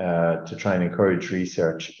be, to try and encourage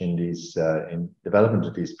research in these in development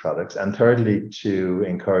of these products. And thirdly, to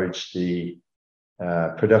encourage the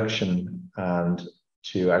production and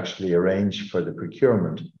to actually arrange for the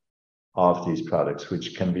procurement of these products,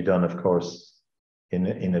 which can be done, of course,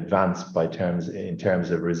 in advance in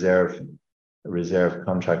terms of reserve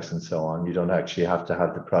contracts and so on. You don't actually have to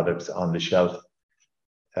have the products on the shelf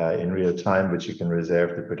in real time, but you can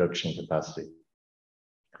reserve the production capacity.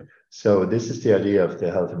 So this is the idea of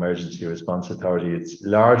the Health Emergency Response Authority. It's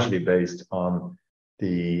largely based on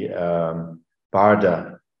the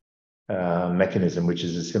BARDA mechanism, which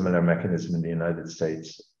is a similar mechanism in the United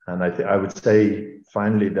States. And I would say,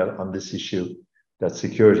 finally, that on this issue, that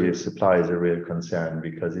security of supply is a real concern,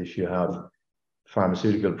 because if you have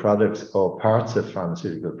pharmaceutical products or parts of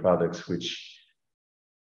pharmaceutical products which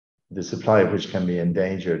the supply of which can be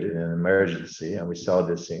endangered in an emergency, and we saw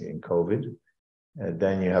this in COVID,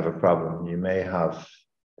 then you have a problem. You may have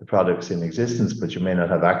the products in existence, but you may not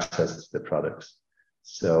have access to the products.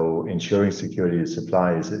 So ensuring security of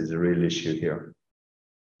supply is a real issue here.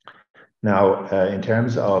 Now, in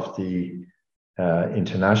terms of the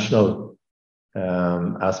international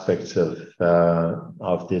aspects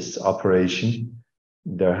of this operation,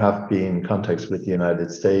 there have been contacts with the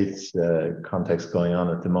United States, contacts going on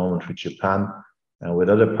at the moment with Japan and with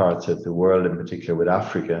other parts of the world, in particular with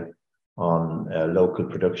Africa, on local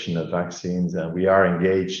production of vaccines. And we are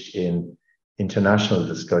engaged in international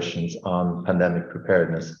discussions on pandemic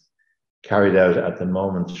preparedness, carried out at the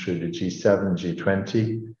moment through the G7,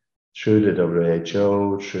 G20, through the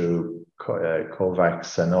WHO, through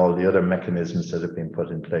COVAX and all the other mechanisms that have been put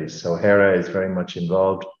in place. So HERA is very much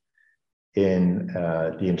involved in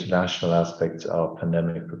the international aspects of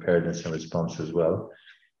pandemic preparedness and response as well.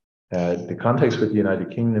 The contacts with the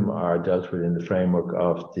United Kingdom are dealt with in the framework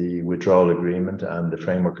of the withdrawal agreement and the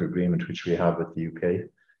framework agreement which we have with the UK.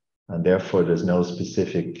 And therefore, there's no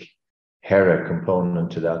specific HERA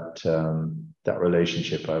component to that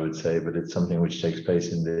relationship, I would say, but it's something which takes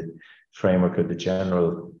place in the framework of the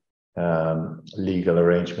general legal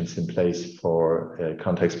arrangements in place for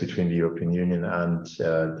contacts between the European Union and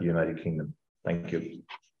the United Kingdom. Thank you.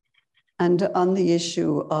 And on the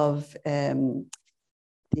issue of a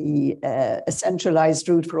centralized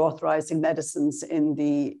route for authorizing medicines in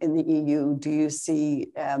the EU, do you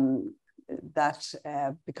see that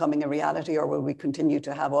becoming a reality, or will we continue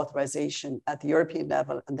to have authorization at the European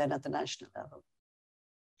level and then at the national level?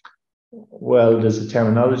 Well, there's a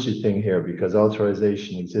terminology thing here because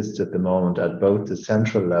authorization exists at the moment at both the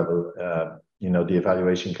central level, the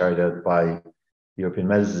evaluation carried out by the European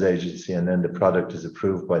Medicines Agency, and then the product is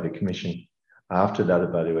approved by the Commission after that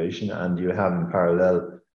evaluation, and you have in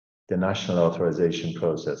parallel the national authorization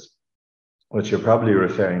process. What you're probably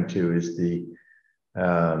referring to is the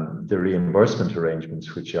reimbursement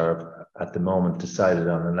arrangements, which are at the moment decided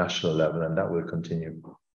on a national level, and that will continue.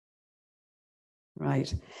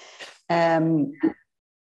 Right.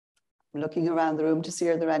 Looking around the room to see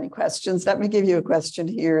are there any questions. Let me give you a question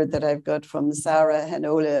here that I've got from Sarah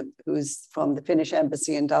Henola, who's from the Finnish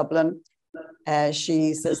Embassy in Dublin.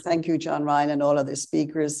 She says, thank you, John Ryan and all other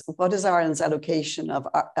speakers. What is Ireland's allocation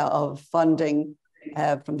of funding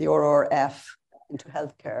from the RRF into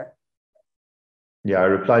healthcare? Yeah, I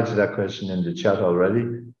replied to that question in the chat already,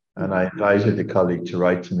 and I invited the colleague to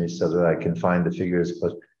write to me so that I can find the figures,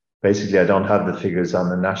 but basically I don't have the figures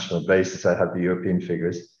on a national basis. I have the European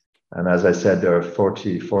figures. And as I said, there are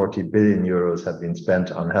 40 billion euros have been spent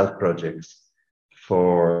on health projects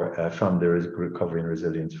from the Recovery and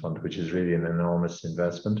Resilience Fund, which is really an enormous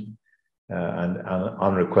investment. And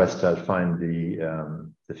on request, I'll find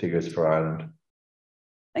the figures for Ireland.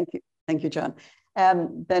 Thank you, John.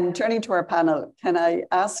 Then turning to our panel, can I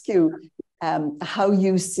ask you how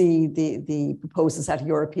you see the proposals at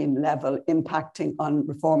European level impacting on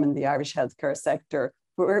reforming the Irish healthcare sector?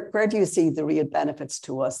 Where do you see the real benefits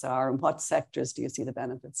to us are, and what sectors do you see the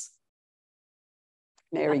benefits?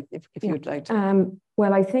 Mary, if you'd like to.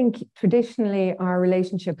 Well, I think traditionally our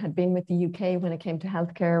relationship had been with the UK when it came to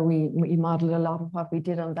healthcare. We modelled a lot of what we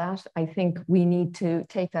did on that. I think we need to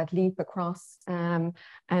take that leap across and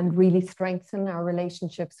really strengthen our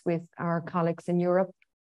relationships with our colleagues in Europe.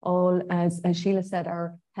 All, as Sheelah said,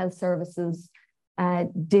 our health services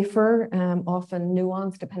differ, often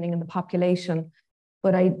nuanced depending on the population.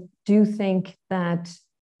 But I do think that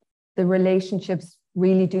the relationships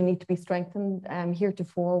really do need to be strengthened.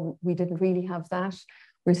 Heretofore, we didn't really have that.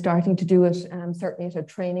 We're starting to do it certainly at a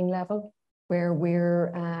training level, where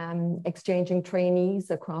we're exchanging trainees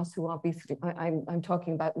across who obviously, I'm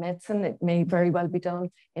talking about medicine, it may very well be done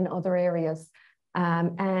in other areas.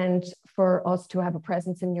 And for us to have a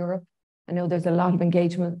presence in Europe, I know there's a lot of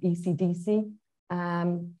engagement with ECDC,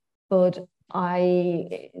 but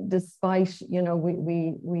despite,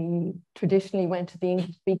 we traditionally went to the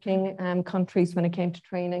English-speaking countries when it came to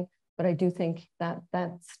training, but I do think that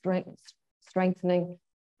strengthening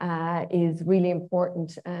is really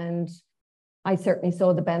important. And I certainly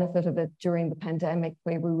saw the benefit of it during the pandemic,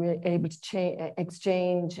 where we were able to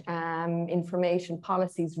exchange information,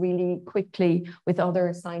 policies really quickly with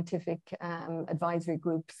other scientific advisory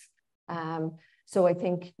groups. So I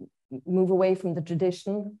think move away from the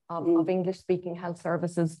tradition of English-speaking health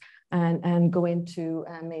services and go into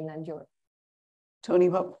mainland Europe. Tony,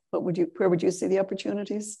 where would you see the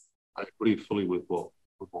opportunities? I agree fully with what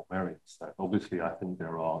Mary said. Obviously, I think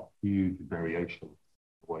there are huge variations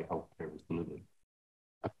in the way healthcare is delivered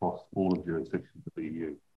across all of jurisdictions of the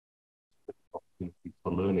EU. Opportunities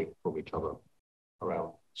for learning from each other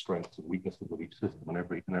around strengths and weaknesses of each system, and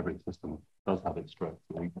every system does have its strengths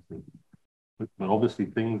and weaknesses. But obviously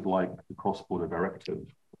things like the cross-border directive,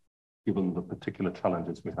 given the particular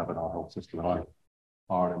challenges we have in our health system in Ireland,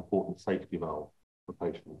 are an important safety valve for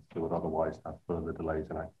patients who would otherwise have further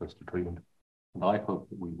delays in access to treatment. And I hope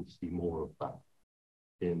that we will see more of that,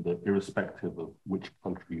 in that irrespective of which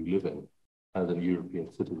country you live in, as a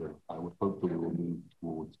European citizen, I would hope that we will move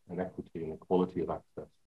towards an equity and equality of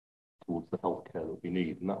access towards the healthcare that we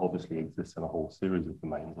need. And that obviously exists in a whole series of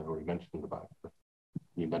domains I already mentioned about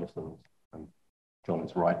new medicines. And John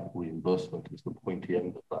is right, reimbursement is the pointy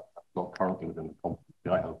end of that. That's not currently within the competency.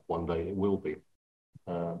 I hope one day it will be,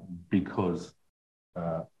 because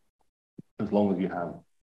as long as you have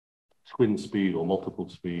twin speed or multiple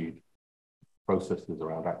speed processes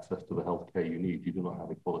around access to the healthcare you need, you do not have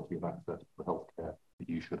equality of access to the healthcare that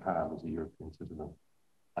you should have as a European citizen.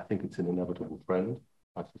 I think it's an inevitable trend.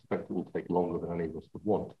 I suspect it will take longer than any of us would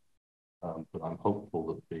want, but I'm hopeful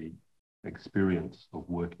that the experience of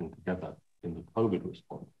working together in the COVID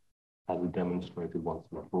response has demonstrated once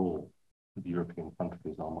and for all that the European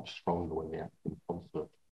countries are much stronger when they act in concert,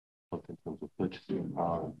 both in terms of purchasing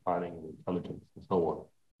power and planning and intelligence and so on,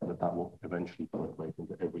 and that will eventually percolate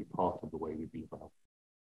into every part of the way we do that.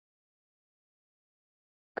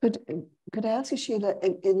 Could I ask you,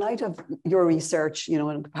 Sheelah, in light of your research,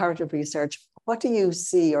 and comparative research, what do you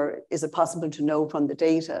see, or is it possible to know from the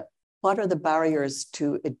data, what are the barriers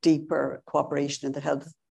to a deeper cooperation in the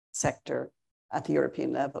health sector at the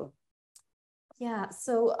European level? Yeah,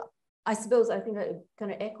 so I suppose I think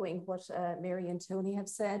kind of echoing what Mary and Tony have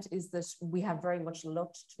said is that we have very much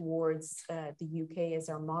looked towards the UK as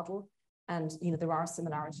our model. And, you know, there are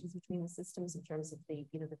similarities between the systems in terms of the,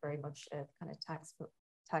 you know, the very much kind of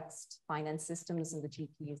tax finance systems, and the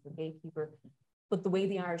GP is the gatekeeper. But the way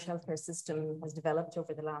the Irish healthcare system has developed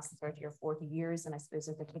over the last 30 or 40 years, and I suppose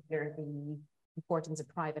in particular the importance of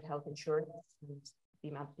private health insurance and the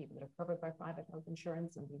amount of people that are covered by private health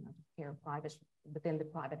insurance and the amount of care within the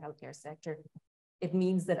private healthcare sector, it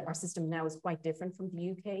means that our system now is quite different from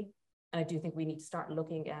the UK. And I do think we need to start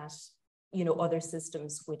looking at, you know, other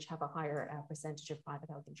systems which have a higher percentage of private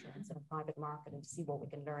health insurance in a private market, and to see what we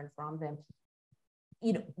can learn from them.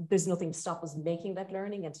 You know, there's nothing to stop us making that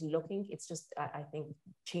learning and to looking. It's just, I think,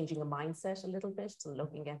 changing a mindset a little bit, to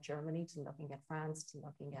looking at Germany, to looking at France, to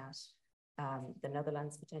looking at the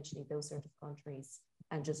Netherlands, potentially those sort of countries,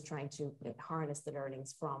 and just trying to harness the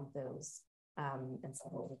learnings from those and see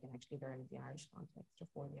what we can actually learn in the Irish context or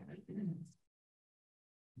for the Irish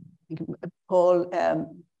context. Paul,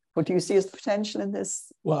 what do you see as the potential in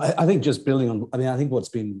this? Well, I think just building on, I mean, I think what's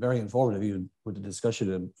been very informative even with the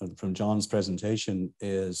discussion from John's presentation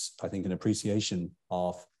is, I think, an appreciation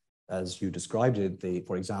of, as you described it,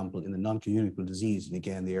 for example, in the non-communicable disease, and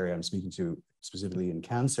again, the area I'm speaking to specifically in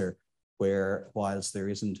cancer, where whilst there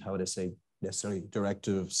isn't, how would I say, necessarily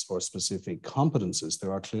directives or specific competences,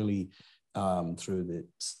 there are clearly through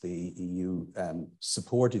the EU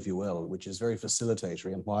support, if you will, which is very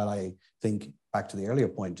facilitatory. And while I think, back to the earlier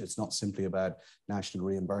point, it's not simply about national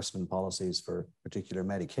reimbursement policies for particular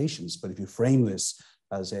medications, but if you frame this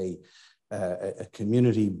as a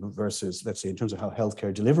community versus, let's say, in terms of how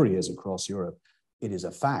healthcare delivery is across Europe, it is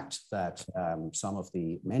a fact that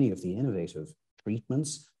many of the innovative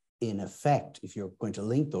treatments, in effect, if you're going to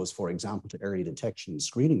link those, for example, to early detection and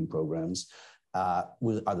screening programs, are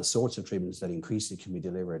the sorts of treatments that increasingly can be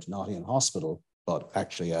delivered not in hospital, but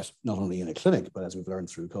actually not only in a clinic, but as we've learned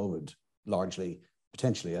through COVID, largely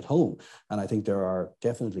potentially at home. And I think there are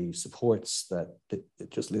definitely supports that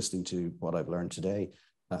just listening to what I've learned today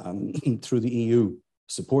through the EU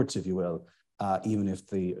supports, if you will, even if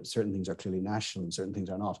certain things are clearly national and certain things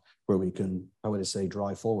are not, where we can, how would I say,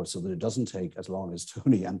 drive forward so that it doesn't take as long as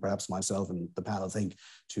Tony and perhaps myself and the panel think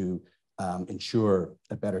to ensure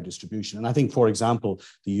a better distribution. And I think, for example,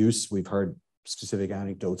 the use, we've heard specific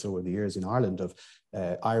anecdotes over the years in Ireland of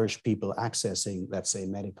Irish people accessing, let's say,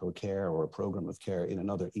 medical care or a program of care in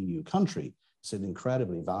another EU country. It's an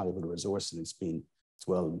incredibly valuable resource, and it's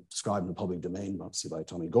well described in the public domain, obviously by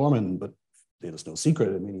Tony Gorman, but there's no secret.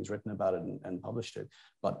 I mean, he's written about it and published it.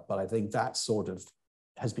 But I think that sort of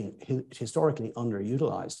has been historically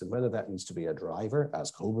underutilized, and whether that needs to be a driver,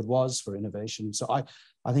 as COVID was, for innovation. So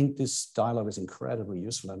I think this dialogue is incredibly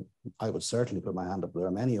useful, and I would certainly put my hand up. There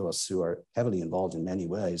are many of us who are heavily involved in many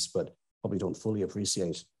ways, but probably don't fully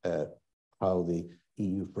appreciate how the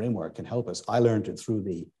EU framework can help us. I learned it through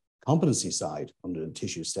the competency side under the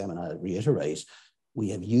tissue stem, and I reiterate, we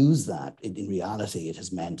have used that. In reality, it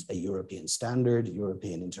has meant a European standard,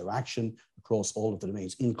 European interaction across all of the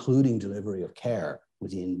domains, including delivery of care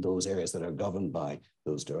within those areas that are governed by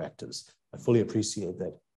those directives. I fully appreciate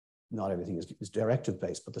that not everything is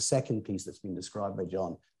directive-based, but the second piece that's been described by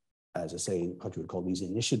John, as I say, what you would call these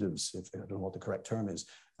initiatives, if I don't know what the correct term is,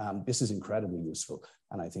 this is incredibly useful.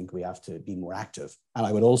 And I think we have to be more active. And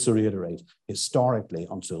I would also reiterate, historically,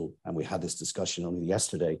 and we had this discussion only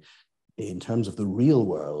yesterday, in terms of the real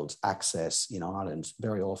world access in Ireland,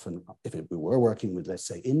 very often, if we were working with, let's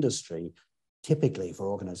say, industry, typically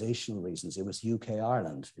for organizational reasons, it was UK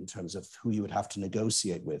Ireland in terms of who you would have to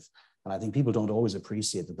negotiate with. And I think people don't always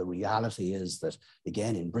appreciate that the reality is that,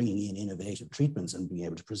 again, in bringing in innovative treatments and being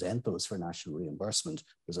able to present those for national reimbursement,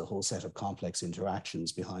 there's a whole set of complex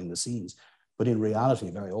interactions behind the scenes. But in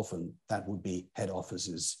reality, very often that would be head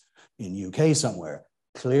offices in UK somewhere.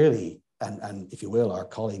 Clearly, and if you will, our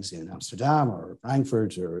colleagues in Amsterdam or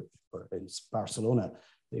Frankfurt or in Barcelona,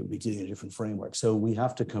 they would be dealing in a different framework. So we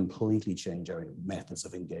have to completely change our methods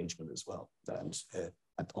of engagement as well, and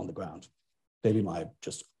on the ground. Maybe my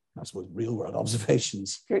just, I suppose, real world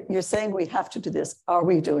observations. You're saying we have to do this. Are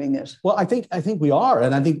we doing it? Well, I think we are,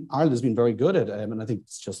 and I think Ireland has been very good at it, and I think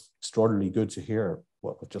it's just extraordinarily good to hear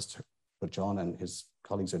what John and his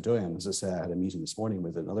colleagues are doing. And as I said, I had a meeting this morning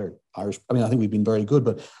with another Irish. I mean, I think we've been very good,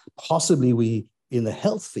 but possibly we, in the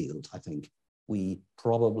health field, I think we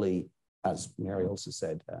probably, as Mary also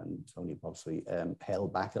said, and Tony possibly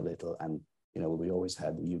held back a little, and we always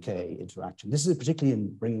had the UK interaction. This is particularly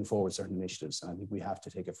in bringing forward certain initiatives, and I think we have to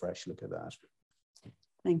take a fresh look at that.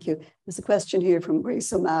 Thank you. There's a question here from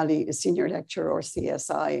Grace O'Malley, a senior lecturer or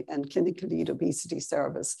CSI and clinical lead obesity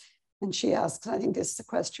service. And she asks, I think this is a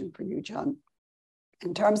question for you, John.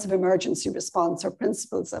 In terms of emergency response, are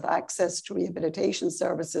principles of access to rehabilitation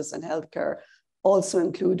services and healthcare also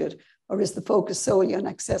included, or is the focus solely on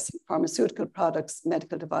accessing pharmaceutical products,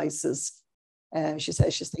 medical devices? She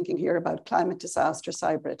says she's thinking here about climate disaster,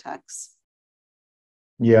 cyber attacks.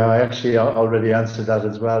 Yeah, I actually already answered that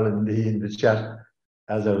as well in the chat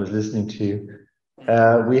as I was listening to you.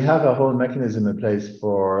 We have a whole mechanism in place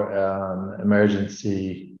for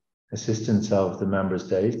emergency assistance of the member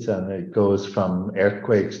states, and it goes from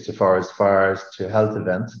earthquakes to forest fires to health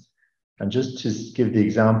events. And just to give the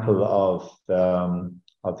example of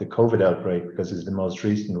the COVID outbreak, because it's the most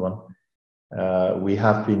recent one, we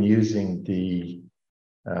have been using the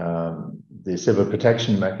civil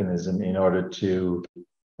protection mechanism in order to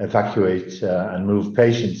evacuate and move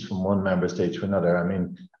patients from one member state to another. I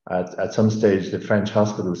mean, at some stage, the French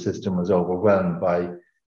hospital system was overwhelmed by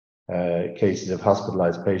cases of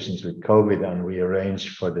hospitalized patients with COVID, and we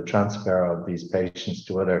arranged for the transfer of these patients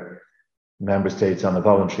to other member states on a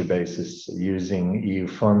voluntary basis using EU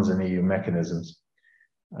funds and EU mechanisms.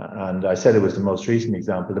 And I said it was the most recent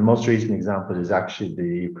example. The most recent example is actually the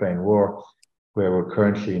Ukraine war, where we're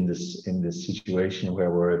currently in this situation where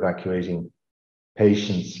we're evacuating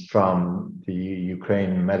patients from the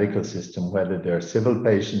Ukraine medical system, whether they're civil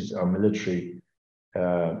patients or military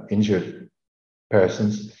injured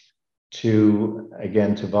persons, to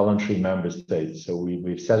voluntary member states. So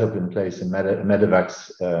we've set up in place a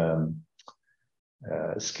medevacs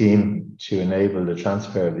scheme to enable the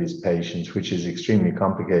transfer of these patients, which is extremely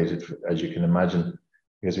complicated, as you can imagine,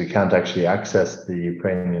 because we can't actually access the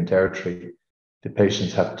Ukrainian territory. The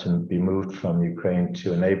patients have to be moved from Ukraine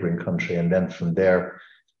to a neighboring country and then from there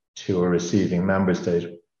to a receiving member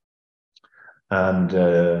state. And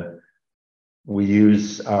we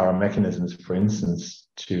use our mechanisms, for instance,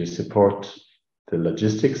 to support the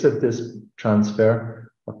logistics of this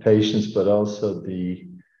transfer of patients, but also the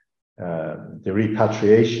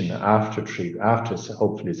repatriation after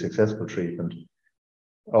hopefully successful treatment,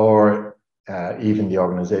 or even the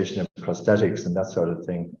organization of prosthetics and that sort of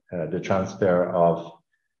thing, the transfer of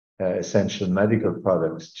essential medical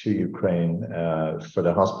products to Ukraine for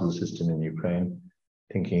the hospital system in Ukraine.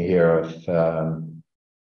 Thinking here of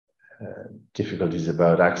difficulties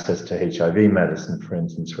about access to HIV medicine, for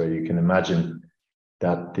instance, where you can imagine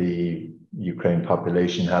that the Ukraine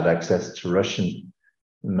population had access to Russian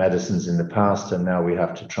medicines in the past, and now we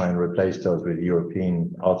have to try and replace those with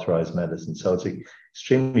European authorized medicine. So it's an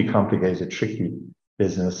extremely complicated, tricky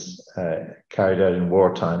business carried out in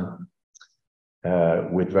wartime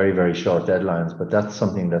with very, very short deadlines. But that's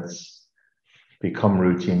something that's become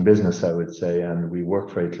routine business, I would say. And we work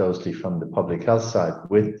very closely from the public health side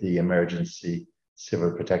with the emergency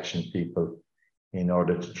civil protection people in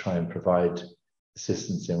order to try and provide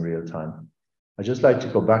assistance in real time. I'd just like to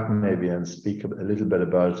go back maybe and speak a little bit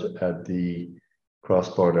about the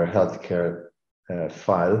cross-border healthcare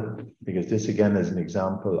file, because this again is an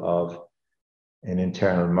example of an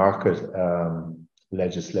internal market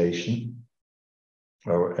legislation,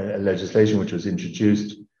 or a legislation which was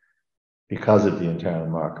introduced because of the internal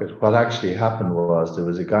market. What actually happened was there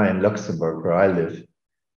was a guy in Luxembourg where I live,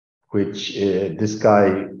 which this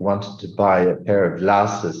guy wanted to buy a pair of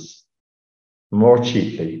glasses more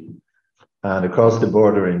cheaply. And across the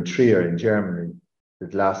border in Trier in Germany, the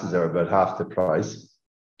glasses are about half the price.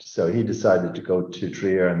 So he decided to go to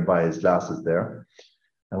Trier and buy his glasses there.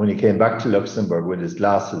 And when he came back to Luxembourg with his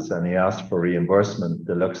glasses and he asked for reimbursement,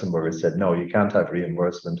 the Luxembourger said, no, you can't have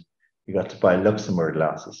reimbursement. You got to buy Luxembourg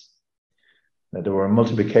glasses. Now, there were a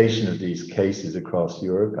multiplication of these cases across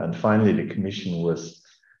Europe. And finally, the Commission was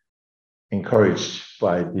encouraged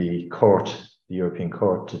by the court, the European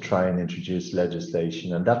Court, to try and introduce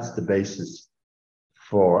legislation. And that's the basis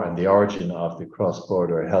for and the origin of the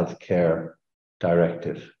cross-border healthcare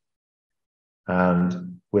directive.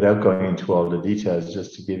 And without going into all the details,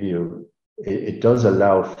 just to give you, it does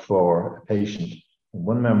allow for a patient in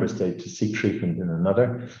one member state to seek treatment in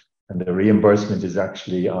another. And the reimbursement is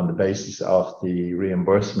actually on the basis of the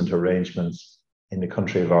reimbursement arrangements in the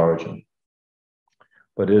country of origin.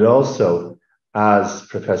 But it also, as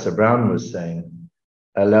Professor Brown was saying,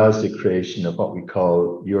 allows the creation of what we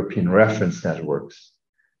call European reference networks.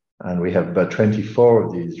 And we have about 24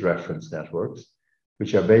 of these reference networks,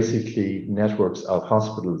 which are basically networks of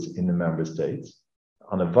hospitals in the member states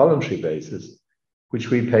on a voluntary basis, which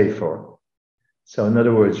we pay for. So in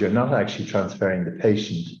other words, you're not actually transferring the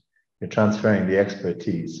patient, you're transferring the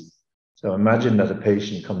expertise. So imagine that a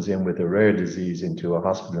patient comes in with a rare disease into a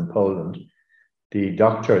hospital in Poland. The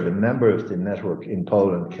doctor, the member of the network in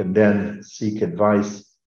Poland, can then seek advice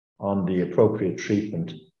on the appropriate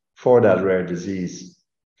treatment for that rare disease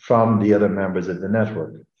from the other members of the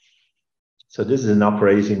network. So this is an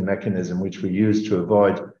operating mechanism which we use to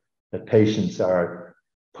avoid that patients are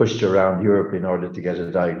pushed around Europe in order to get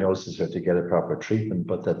a diagnosis or to get a proper treatment,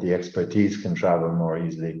 but that the expertise can travel more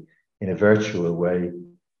easily in a virtual way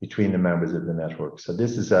between the members of the network. So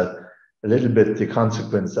this is a little bit the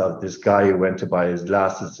consequence of this guy who went to buy his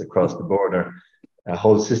glasses across the border. A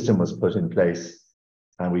whole system was put in place.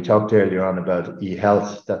 And we talked earlier on about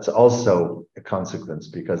e-health. That's also a consequence,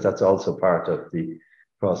 because that's also part of the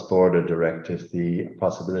cross-border directive, the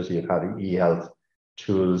possibility of having e-health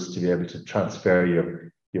tools to be able to transfer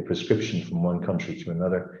your prescription from one country to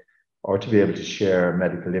another, or to be able to share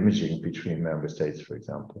medical imaging between member states, for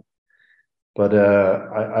example. But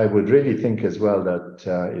I would really think as well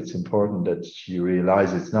that it's important that you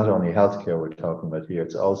realize it's not only healthcare we're talking about here,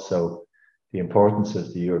 it's also the importance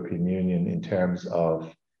of the European Union in terms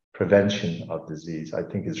of prevention of disease. I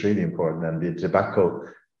think it's really important, and the tobacco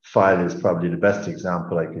file is probably the best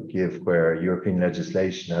example I could give, where European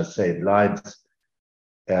legislation has saved lives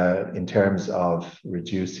in terms of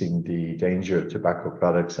reducing the danger of tobacco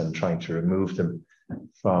products and trying to remove them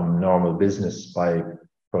from normal business by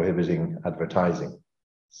prohibiting advertising.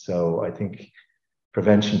 So I think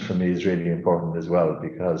prevention for me is really important as well,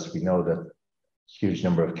 because we know that huge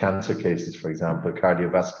number of cancer cases, for example,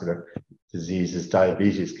 cardiovascular diseases,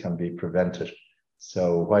 diabetes can be prevented.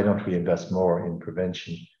 So why don't we invest more in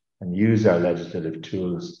prevention and use our legislative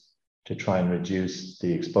tools to try and reduce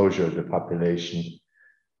the exposure of the population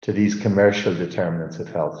to these commercial determinants of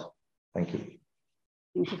health? Thank you.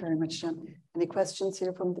 Thank you very much, John. Any questions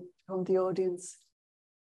here from the audience?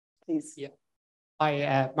 Please. Yeah.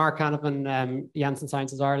 Hi, Mark Hanneman, Janssen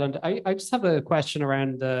Sciences Ireland. I just have a question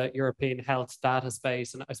around the European health data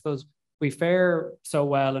space. And I suppose we fare so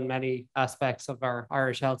well in many aspects of our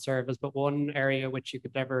Irish health service, but one area which you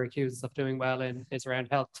could never accuse us of doing well in is around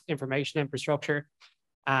health information infrastructure.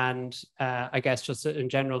 And I guess just in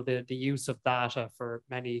general, the use of data for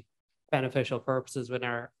many beneficial purposes within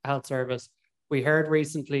our health service. We heard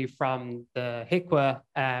recently from the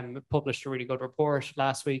IIEA, published a really good report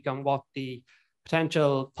last week on what the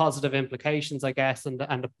potential positive implications, I guess, and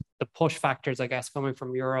the push factors, I guess, coming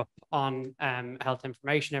from Europe on health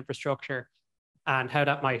information infrastructure, and how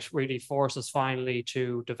that might really force us finally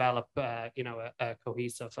to develop, a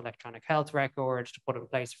cohesive electronic health record, to put in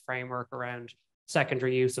place a framework around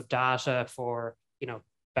secondary use of data for,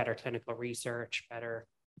 better clinical research, better,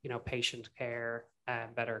 patient care,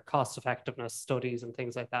 better cost effectiveness studies and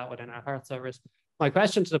things like that within our health service. My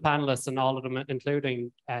question to the panelists, and all of them,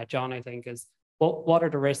 including John, I think, is what are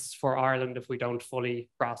the risks for Ireland if we don't fully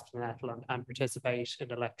grasp the nettle and participate in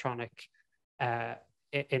electronic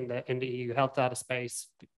in the EU health data space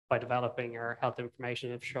by developing our health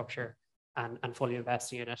information infrastructure and fully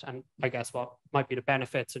investing in it? And I guess what might be the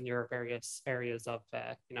benefits in your various areas of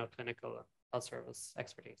clinical health service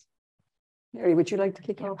expertise? Mary, would you like to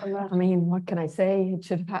kick off on that? I mean, what can I say? It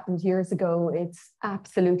should have happened years ago. It's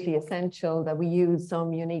absolutely essential that we use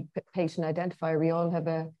some unique patient identifier. We all have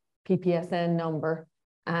a PPSN number.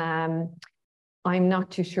 I'm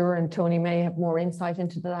not too sure, and Tony may have more insight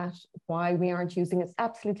into that, why we aren't using it. It's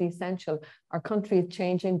absolutely essential. Our country is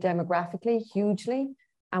changing demographically hugely,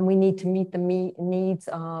 and we need to meet the needs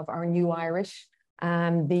of our new Irish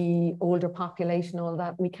and the older population, all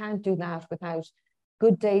that. We can't do that without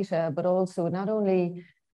good data, but also not only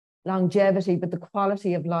longevity, but the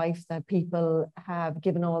quality of life that people have,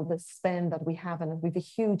 given all the spend that we have. And we have a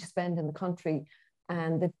huge spend in the country,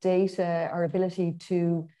 and the data, our ability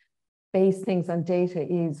to base things on data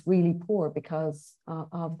is really poor because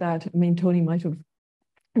of that. I mean, Tony might have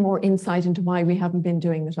more insight into why we haven't been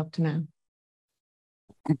doing it up to now.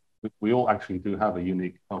 We all actually do have a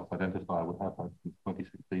unique health identifier. We have that since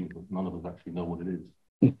 2016, but none of us actually know what it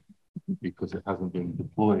is because it hasn't been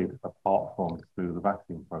deployed apart from through the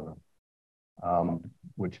vaccine program,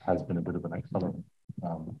 which has been a bit of an accelerant.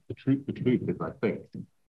 The truth is, I think,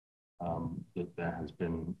 that there has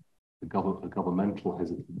been a governmental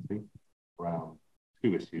hesitancy around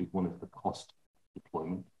two issues. One is the cost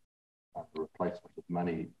deployment and the replacement of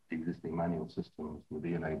many existing manual systems with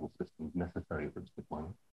the enabled systems necessary for its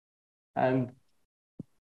deployment. And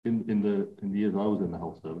in the years I was in the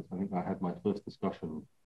health service, I think I had my first discussion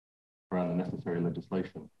around the necessary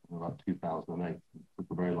legislation in about 2008. It took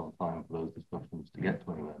a very long time for those discussions to get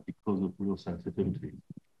to anywhere because of real sensitivity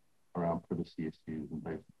around privacy issues and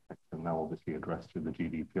data protection, now obviously addressed through the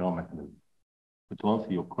GDPR mechanism. But to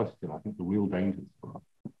answer your question, I think the real danger for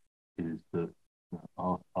us is that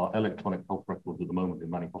our electronic health records at the moment in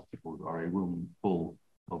many hospitals are a room full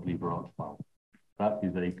of Libra Arch files. That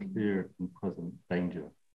is a clear and present danger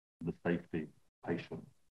the safety of patients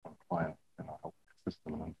and clients in our health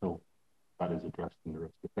system. And until that is addressed and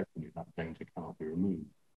addressed effectively, that danger cannot be removed.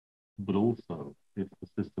 But also, if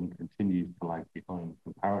the system continues to lag behind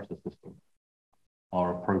comparator systems,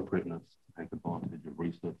 our appropriateness to take advantage of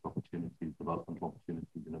research opportunities, development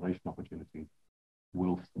opportunities, innovation opportunities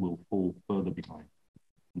will fall further behind.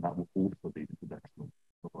 And that will also be to the detriment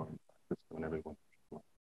of our system and everyone.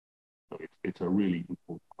 So it's a really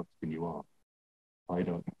important question you ask. I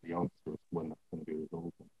don't have the answer as to when that's going to be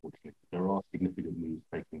resolved, unfortunately. There are significant moves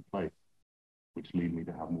taking place, which lead me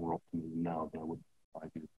to have more optimism now than I would 5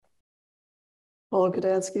 years ago. Paul, could I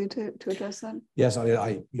ask you to address that? Yes,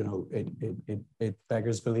 it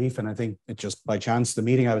beggars belief. And I think it just by chance, the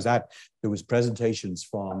meeting I was at, there was presentations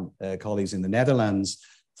from colleagues in the Netherlands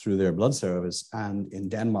through their blood service and in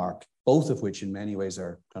Denmark, both of which in many ways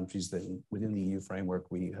are countries that within the EU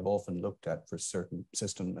framework we have often looked at for certain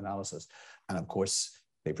system analysis. And of course,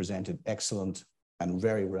 they presented excellent and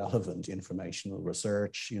very relevant informational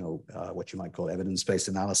research, what you might call evidence-based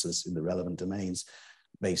analysis in the relevant domains,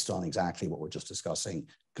 based on exactly what we're just discussing,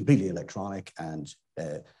 completely electronic and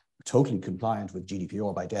totally compliant with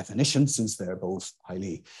GDPR by definition, since they're both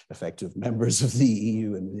highly effective members of the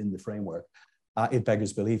EU and within the framework. It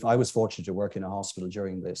beggars belief. I was fortunate to work in a hospital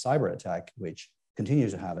during the cyber attack, which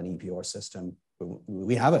continues to have an EPR system.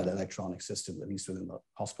 We have an electronic system, at least within the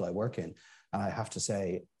hospital I work in. And I have to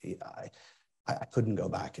say, I couldn't go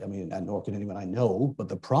back. I mean, and nor can anyone I know. But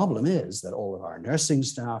the problem is that all of our nursing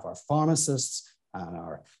staff, our pharmacists, and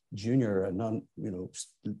our junior and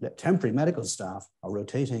temporary medical staff are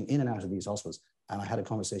rotating in and out of these hospitals. And I had a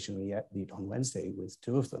conversation on Wednesday with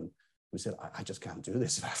two of them who said, I just can't do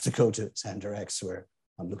this. I have to go to Center X where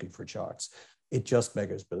I'm looking for charts. It just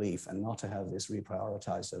beggars belief, and not to have this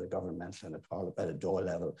reprioritized at a governmental and at a DOI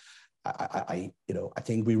level. I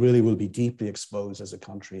think we really will be deeply exposed as a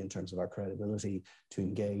country in terms of our credibility to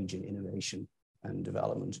engage in innovation and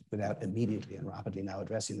development without immediately and rapidly now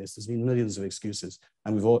addressing this. There's been millions of excuses,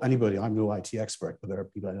 and I'm no IT expert, but there are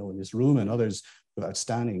people I know in this room and others with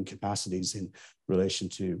outstanding capacities in relation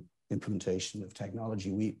to implementation of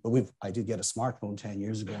technology. I did get a smartphone 10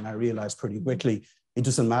 years ago, and I realized pretty quickly it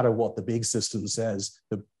doesn't matter what the big system says,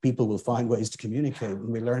 the people will find ways to communicate, and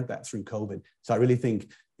we learned that through COVID. So I really think,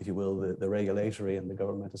 if you will, the regulatory and the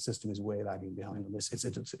governmental system is way lagging behind on this.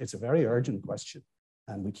 It's a very urgent question,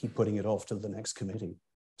 and we keep putting it off to the next committee.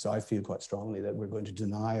 So I feel quite strongly that we're going to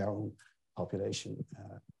deny our own population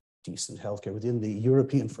decent healthcare within the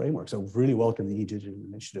European framework. So really welcome the e-digital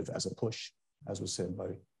initiative as a push, as was said by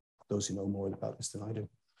those who know more about this than I do.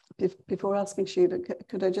 Before asking Sheelah,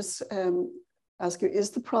 could I just ask you, is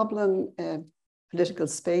the problem political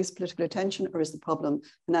space, political attention, or is the problem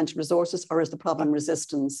financial resources, or is the problem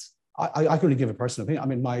resistance? I can only give a personal opinion. I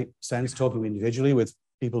mean, my sense, talking individually with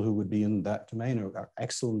people who would be in that domain are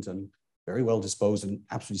excellent and very well disposed and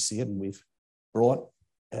absolutely see it. And we've brought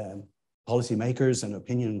policymakers and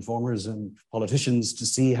opinion informers and politicians to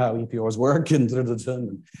see how EPRs work and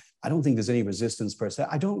I don't think there's any resistance per se.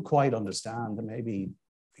 I don't quite understand, and maybe,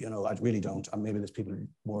 I really don't. And maybe there's people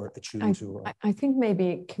more attuned to. I think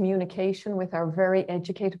maybe communication with our very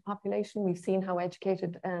educated population. We've seen how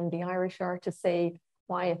educated the Irish are to say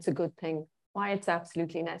why it's a good thing, why it's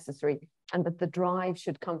absolutely necessary, and that the drive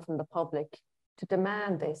should come from the public to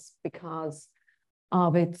demand this because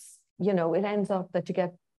of its, it ends up that you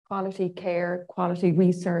get quality care, quality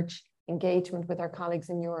research, engagement with our colleagues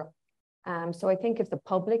in Europe. So I think if the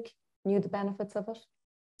public knew the benefits of it,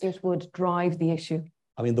 it would drive the issue.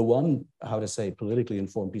 I mean, the one, politically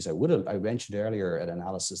informed piece I mentioned earlier, an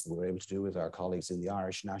analysis that we were able to do with our colleagues in the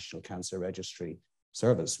Irish National Cancer Registry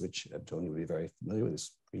Service, which Tony will be very familiar with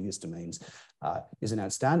his previous domains, is an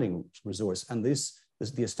outstanding resource. And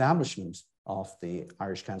the establishment of the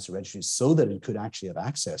Irish Cancer Registry so that it could actually have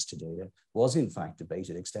access to data was in fact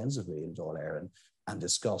debated extensively in Dáil Éireann and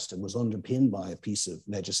discussed, and was underpinned by a piece of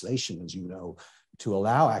legislation, as you know, to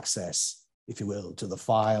allow access, if you will, to the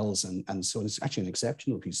files. And so it's actually an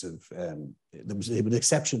exceptional piece of, there was an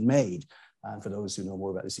exception made. And for those who know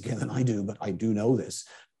more about this again than I do, but I do know this.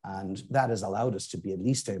 And that has allowed us to be at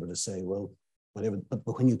least able to say, well, whatever,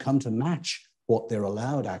 but when you come to match what they're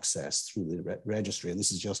allowed access through the registry, and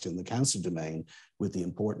this is just in the cancer domain, with the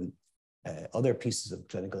important other pieces of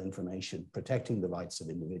clinical information, protecting the rights of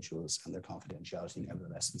individuals and their confidentiality,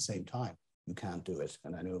 nevertheless, at the same time, you can't do it.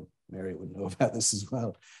 And I know Mary would know about this as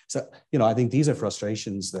well. So, I think these are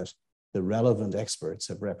frustrations that the relevant experts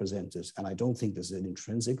have represented. And I don't think there's an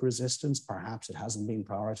intrinsic resistance. Perhaps it hasn't been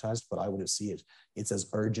prioritized, but I would see it. It's as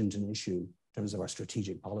urgent an issue in terms of our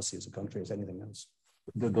strategic policy as a country as anything else.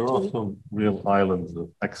 There are some real islands of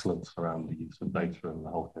excellence around the use of data in the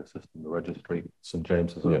healthcare system. The registry, St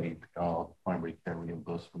James's EPR, primary care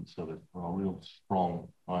reimbursement service, there are real strong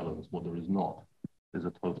islands. What there is not is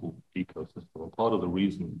a total ecosystem. And part of the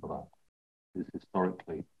reason for that is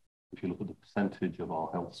historically, if you look at the percentage of our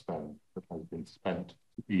health spend that has been spent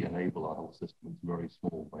to enable our health system, it's very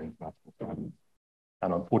small by international standards.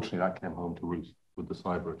 And unfortunately, that came home to roost with the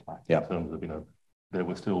cyber attack in terms of, there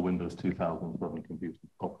were still Windows 2007 computers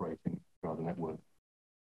operating throughout the network.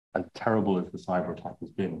 As terrible as the cyber attack has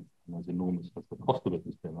been, and as enormous as the cost of it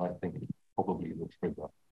has been, I think it's probably the trigger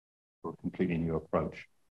for a completely new approach.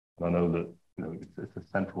 And I know that it's a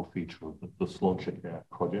central feature of the Slogic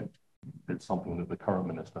project. It's something that the current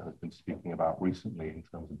minister has been speaking about recently in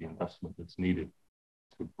terms of the investment that's needed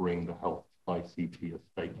to bring the health ICT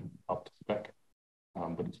estate up to spec.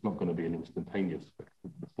 But it's not going to be an instantaneous fix,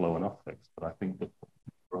 it's a slow enough fix. But I think that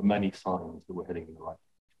there are many signs that we're heading in the right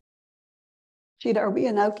direction. Sheelah, are we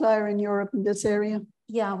an outlier in Europe in this area?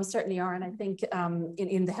 Yeah, we certainly are. And I think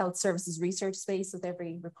in the health services research space, with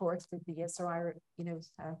every report that the ESRI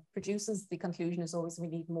produces, the conclusion is always we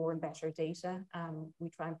need more and better data. We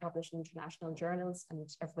try and publish in international journals, and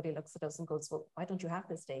everybody looks at us and goes, well, why don't you have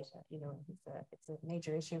this data? It's a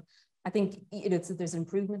major issue. I think there's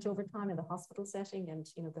improvement over time in the hospital setting, and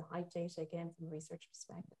the high data, again, from a research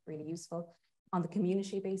perspective, really useful. On the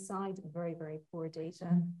community-based side, very, very poor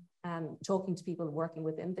data. Talking to people working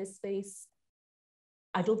within this space,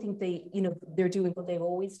 I don't think they're doing what they've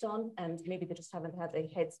always done, and maybe they just haven't had the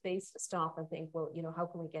headspace to stop and think, well, how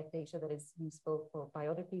can we get data that is useful by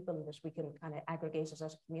other people, and that we can kind of aggregate it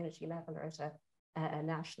at a community level or at a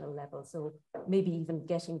national level. So maybe even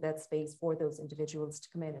getting that space for those individuals to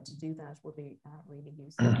come in and to do that would be really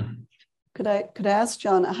useful. Could I ask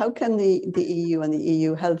John, how can the EU and the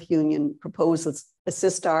EU Health Union proposals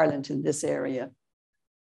assist Ireland in this area?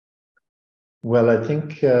 Well, I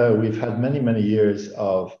think we've had many, many years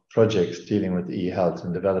of projects dealing with e-health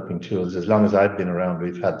and developing tools. As long as I've been around,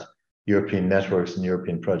 we've had European networks and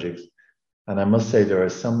European projects. And I must say there are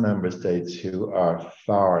some member states who are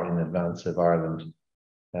far in advance of Ireland.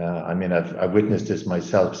 I've witnessed this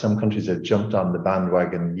myself. Some countries have jumped on the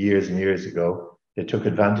bandwagon years and years ago. They took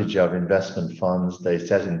advantage of investment funds. They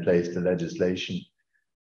set in place the legislation.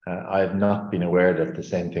 I have not been aware that the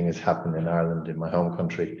same thing has happened in Ireland, in my home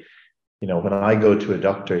country. When I go to a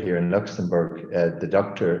doctor here in Luxembourg, the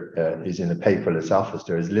doctor is in a paperless office.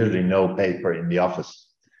 There is literally no paper in the office.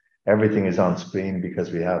 Everything is on screen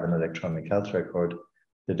because we have an electronic health record.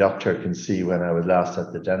 The doctor can see when I was last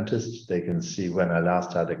at the dentist. They can see when I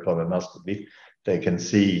last had a colonoscopy. They can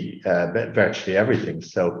see virtually everything.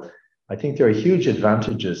 So I think there are huge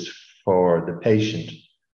advantages for the patient,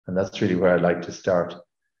 and that's really where I'd like to start.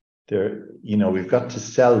 We've got to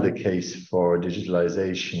sell the case for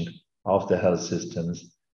digitalization of the health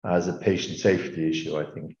systems as a patient safety issue, I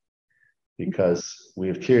think, because we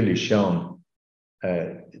have clearly shown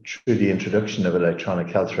through the introduction of electronic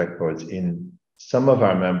health records in some of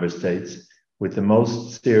our member states with the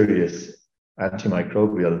most serious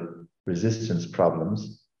antimicrobial resistance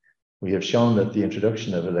problems, we have shown that the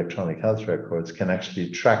introduction of electronic health records can actually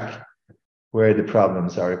track where the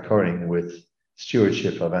problems are occurring with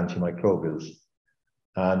stewardship of antimicrobials.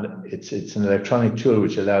 And it's an electronic tool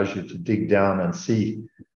which allows you to dig down and see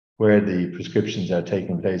where the prescriptions are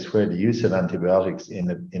taking place, where the use of antibiotics in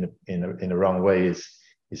a wrong way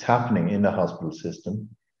is happening in the hospital system,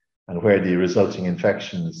 and where the resulting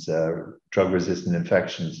infections, drug-resistant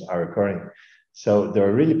infections, are occurring. So there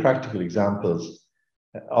are really practical examples.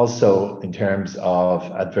 Also, in terms of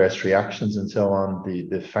adverse reactions and so on,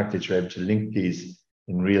 the fact that you're able to link these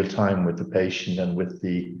in real time with the patient and with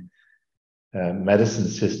the medicine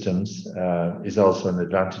systems is also an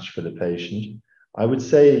advantage for the patient. I would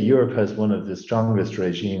say Europe has one of the strongest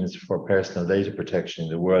regimes for personal data protection in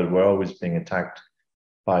the world. We're always being attacked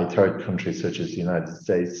by third countries such as the United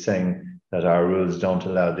States saying that our rules don't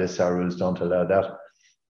allow this, our rules don't allow that.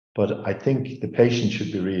 But I think the patient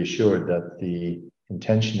should be reassured that the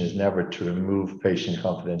intention is never to remove patient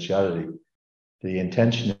confidentiality. The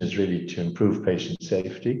intention is really to improve patient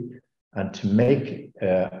safety and to make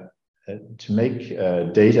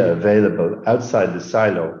data available outside the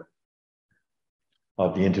silo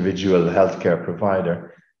of the individual healthcare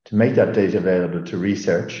provider, to make that data available to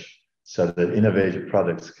research so that innovative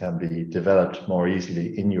products can be developed more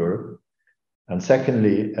easily in Europe. And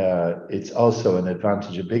secondly, it's also an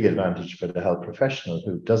advantage, a big advantage for the health professional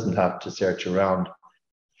who doesn't have to search around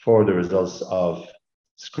for the results of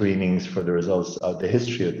screenings, for the results of the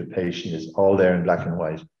history of the patient. Is all there in black and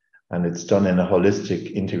white, and it's done in a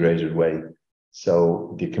holistic, integrated way.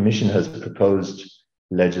 So the Commission has proposed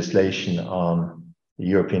legislation on the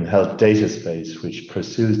European health data space, which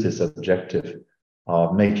pursues this objective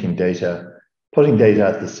of making data, putting data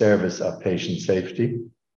at the service of patient safety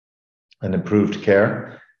and improved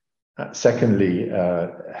care. Secondly,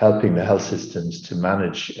 helping the health systems to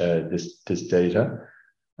manage this data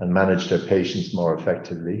and manage their patients more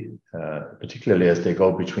effectively, particularly as they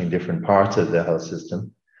go between different parts of the health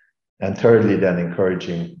system. And thirdly, then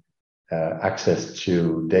encouraging access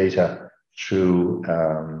to data through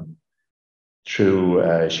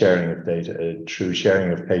sharing of data, through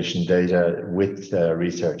sharing of patient data with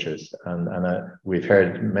researchers. And we've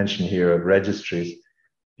heard mention here of registries.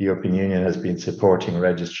 The European Union has been supporting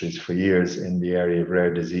registries for years in the area of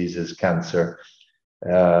rare diseases, cancer,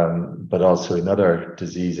 but also in other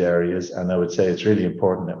disease areas. And I would say it's really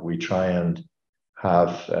important that we try and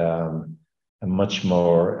have a much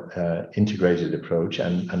more integrated approach.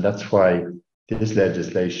 And that's why this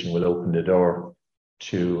legislation will open the door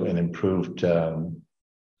to an improved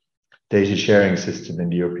data sharing system in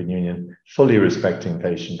the European Union, fully respecting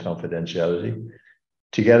patient confidentiality,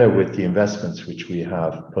 together with the investments which we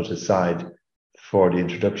have put aside for the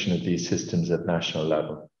introduction of these systems at national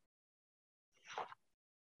level.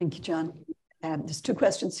 Thank you, John. There's two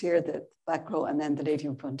questions here, the back row and then the lady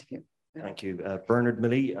in front of you. Thank you. Bernard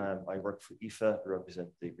Milley. I work for IFA, represent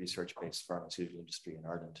the research-based pharmaceutical industry in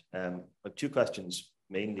Ireland. I have two questions,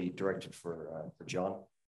 mainly directed for John.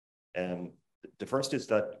 The first is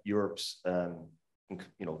that Europe's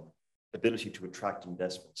ability to attract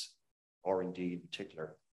investments, R&D in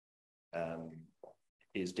particular,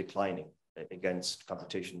 is declining against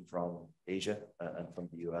competition from Asia and from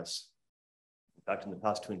the US. In fact, in the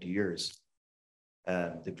past 20 years,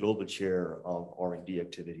 the global share of R&D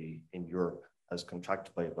activity in Europe has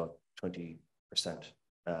contracted by about 20%.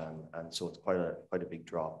 And so it's quite a big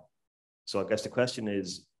drop. So I guess the question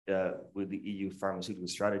is, will the EU pharmaceutical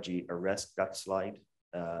strategy arrest that slide?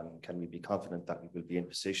 Can we be confident that we will be in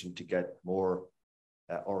position to get more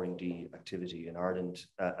R&D activity in Ireland?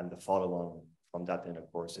 And the follow-on from that then,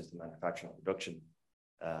 of course, is the manufacturing and production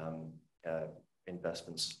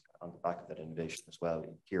investments on the back of that innovation as well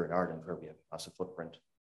here in Ireland, where we have a massive footprint.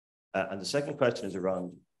 And the second question is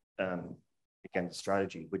around, again, the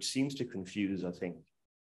strategy, which seems to confuse, I think,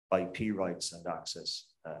 IP rights and access,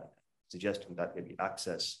 suggesting that maybe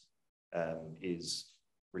access is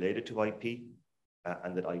related to IP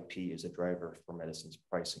and that IP is a driver for medicines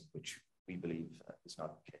pricing, which we believe is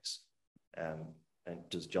not the case. And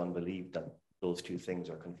does John believe that those two things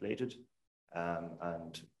are conflated?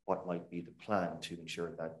 And what might be the plan to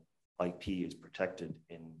ensure that IP is protected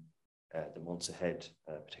in the months ahead,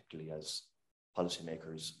 particularly as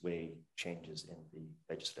policymakers weigh changes in the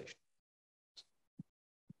legislation?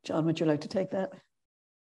 John, would you like to take that?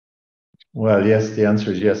 Well, yes, the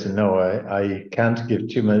answer is yes and no. I can't give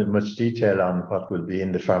too much detail on what will be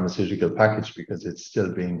in the pharmaceutical package because it's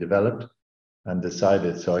still being developed and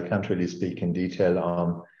decided. So I can't really speak in detail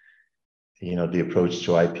on, the approach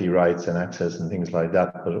to IP rights and access and things like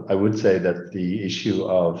that. But I would say that the issue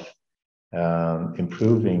of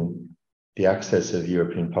improving the access of the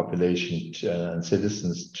European population and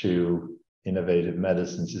citizens to innovative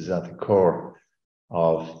medicines is at the core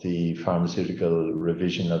of the pharmaceutical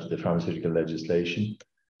revision of the pharmaceutical legislation.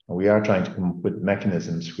 And we are trying to come up with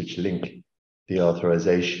mechanisms which link the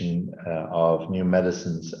authorization of new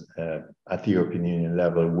medicines at the European Union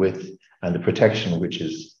level and the protection which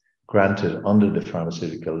is granted under the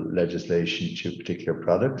pharmaceutical legislation to particular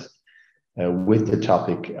products with the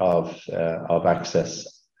topic of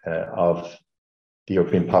access of the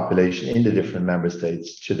European population in the different member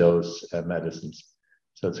states to those medicines.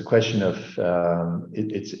 So it's a question of,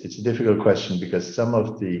 it's a difficult question because some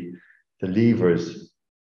of the levers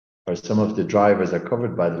or some of the drivers are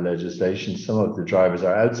covered by the legislation, some of the drivers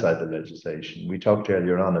are outside the legislation. We talked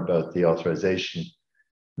earlier on about the authorization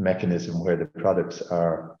mechanism where the products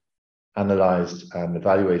are analysed and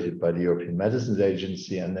evaluated by the European Medicines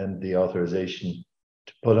Agency, and then the authorization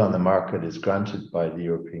to put on the market is granted by the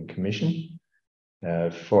European Commission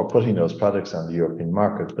for putting those products on the European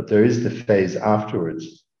market. But there is the phase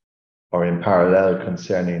afterwards or in parallel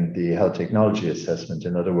concerning the health technology assessment.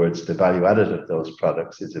 In other words, the value added of those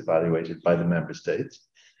products is evaluated by the member states.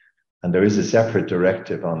 And there is a separate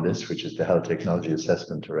directive on this, which is the Health Technology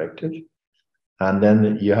Assessment Directive. And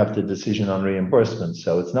then you have the decision on reimbursement.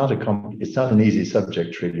 So it's not an easy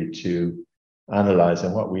subject really to analyze.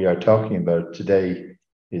 And what we are talking about today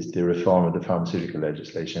is the reform of the pharmaceutical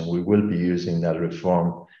legislation. We will be using that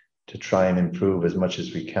reform to try and improve as much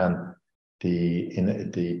as we can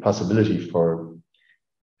the possibility for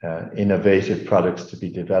innovative products to be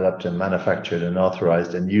developed and manufactured and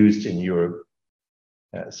authorized and used in Europe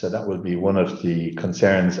So that will be one of the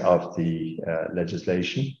concerns of the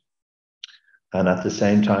legislation. And at the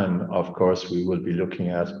same time, of course, we will be looking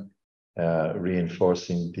at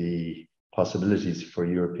reinforcing the possibilities for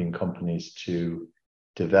European companies to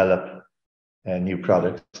develop new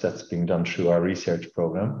products. That's being done through our research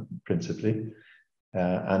program, principally.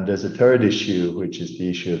 And there's a third issue, which is the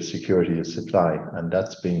issue of security of supply, and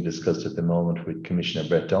that's being discussed at the moment with Commissioner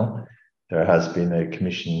Breton. There has been a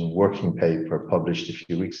Commission working paper published a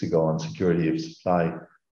few weeks ago on security of supply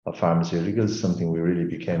of pharmaceuticals, something we really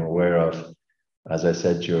became aware of, as I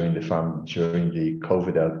said, during the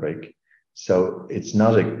COVID outbreak. So it's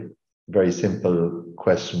not a very simple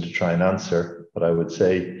question to try and answer, but I would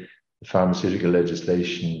say the pharmaceutical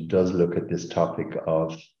legislation does look at this topic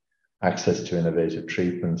of access to innovative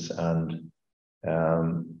treatments and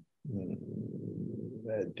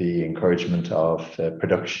the encouragement of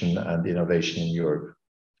production and innovation in Europe.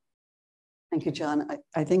 Thank you, John.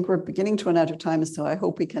 I think we're beginning to run out of time, so I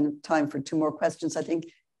hope we can have time for 2 more questions. I think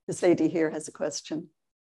this lady here has a question.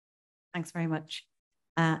 Thanks very much.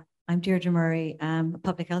 I'm Deirdre Murray. I'm a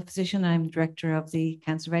public health physician. I'm director of the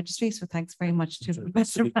Cancer Registry. So thanks very much to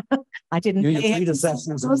Professor. I didn't pay those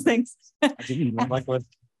things. I didn't know my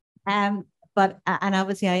question. But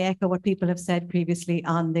obviously I echo what people have said previously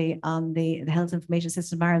on the health information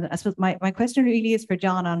system. I suppose my question really is for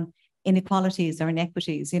John on inequalities or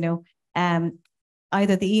inequities. You know,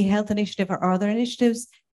 either the e-health initiative or other initiatives.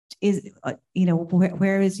 Is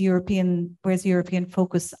where's European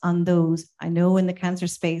focus on those? I know in the cancer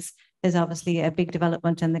space there's obviously a big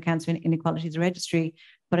development in the Cancer Inequalities Registry,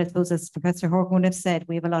 but I suppose as Professor Horgan would have said,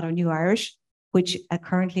 we have a lot of new Irish, which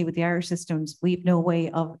currently with the Irish systems, we've no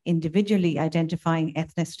way of individually identifying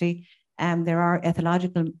ethnicity. There are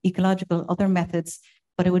ecological, other methods,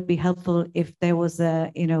 but it would be helpful if there was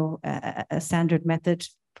a standard method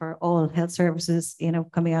for all health services,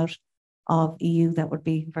 coming out of EU. That would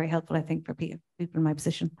be very helpful, I think, for people in my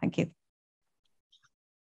position. Thank you.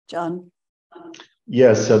 John?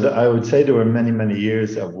 Yes, so I would say there were many, many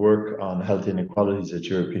years of work on health inequalities at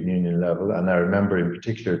European Union level. And I remember in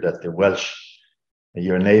particular that the Welsh,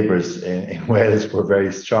 your neighbours in Wales, were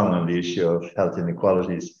very strong on the issue of health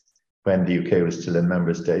inequalities when the UK was still a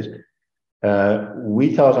member state.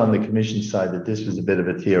 We thought on the Commission side that this was a bit of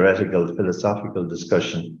a theoretical, philosophical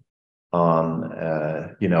discussion on,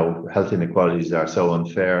 health inequalities are so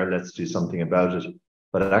unfair, let's do something about it.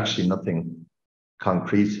 But actually nothing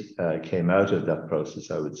concrete came out of that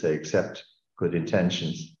process, I would say, except good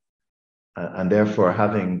intentions. And therefore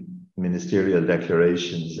having ministerial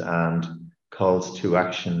declarations and calls to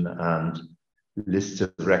action and lists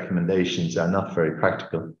of recommendations are not very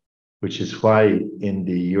practical, which is why in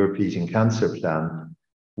the European Cancer Plan,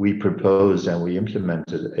 we proposed and we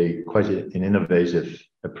implemented quite an innovative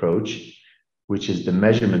approach, which is the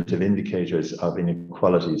measurement of indicators of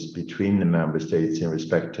inequalities between the member states in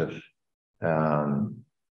respect of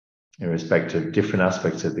different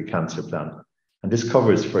aspects of the cancer plan. And this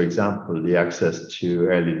covers, for example, the access to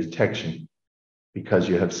early detection, because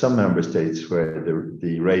you have some member states where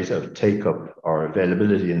the rate of take-up or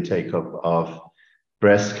availability and take-up of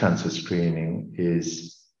breast cancer screening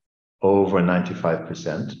is over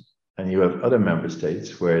 95%. And you have other member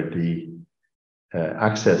states where the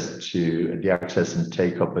access and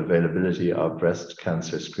take-up availability of breast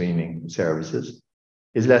cancer screening services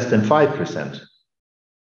is less than 5%.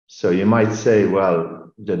 So you might say,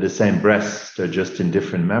 well, they're the same breasts, they're just in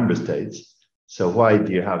different member states. So why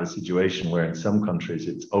do you have a situation where in some countries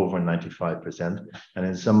it's over 95% and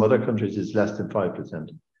in some other countries it's less than 5%?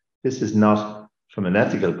 This is not, from an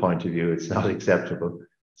ethical point of view, it's not acceptable.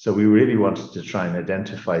 So we really wanted to try and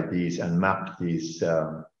identify these and map these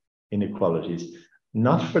inequalities,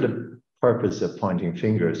 not for the purpose of pointing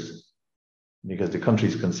fingers, because the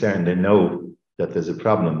countries concerned, they know that there's a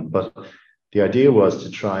problem, but the idea was to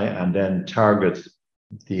try and then target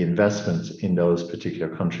the investments in those particular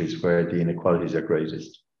countries where the inequalities are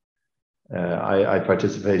greatest. I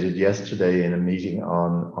participated yesterday in a meeting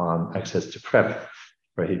on access to PrEP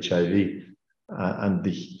for HIV, and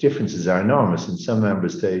the differences are enormous. In some member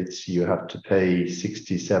states, you have to pay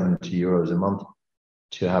 60, 70 euros a month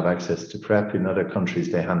to have access to PrEP. In other countries,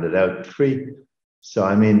 they hand it out free. So,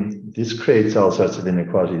 I mean, this creates all sorts of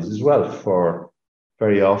inequalities as well for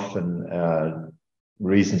very often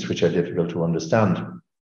reasons which are difficult to understand.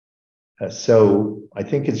 So I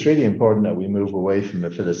think it's really important that we move away from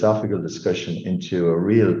a philosophical discussion into a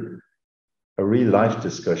real life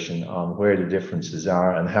discussion on where the differences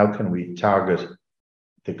are and how can we target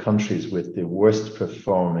the countries with the worst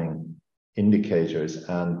performing indicators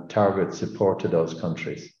and target support to those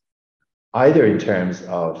countries. either in terms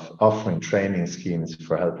of offering training schemes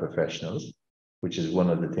for health professionals, which is one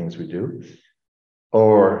of the things we do,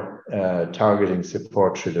 or targeting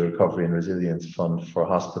support through the Recovery and Resilience Fund for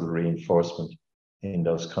hospital reinforcement in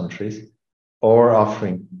those countries, or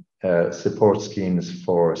offering support schemes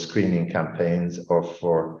for screening campaigns, or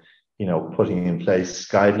for putting in place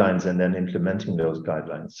guidelines and then implementing those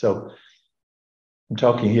guidelines. So I'm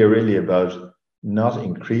talking here really about not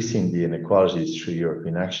increasing the inequalities through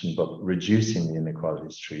European action, but reducing the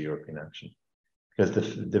inequalities through European action. Because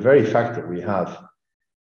the very fact that we have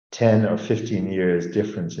 10 or 15 years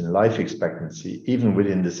difference in life expectancy, even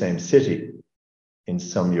within the same city in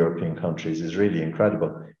some European countries, is really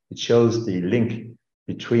incredible. It shows the link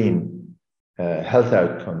between health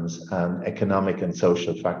outcomes and economic and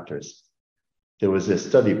social factors. There was a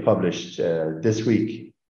study published this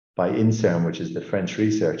week by INSERM, which is the French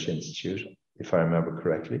Research Institute, if I remember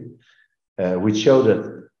correctly, which showed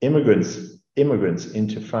that immigrants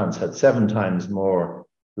into France had 7 times more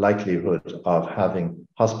likelihood of having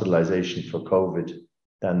hospitalization for COVID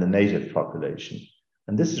than the native population.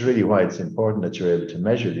 And this is really why it's important that you're able to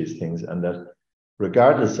measure these things, and that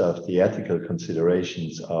regardless of the ethical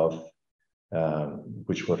considerations of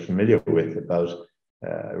which we're familiar with about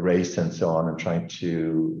race and so on, and trying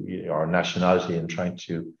to, or nationality, and trying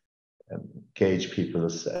to gauge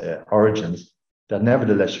people's origins, that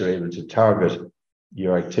nevertheless you're able to target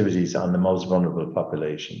your activities on the most vulnerable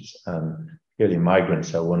populations. And clearly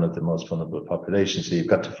migrants are one of the most vulnerable populations. So you've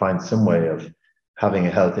got to find some way of having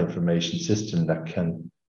a health information system that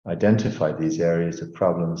can identify these areas of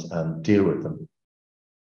problems and deal with them.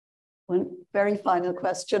 One very final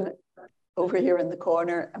question over here in the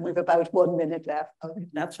corner, and we've about 1 minute left.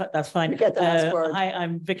 That's fine. You get the last word. Hi,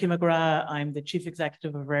 I'm Vicky McGrath. I'm the Chief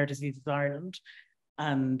Executive of Rare Diseases Ireland.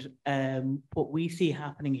 And what we see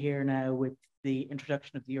happening here now with the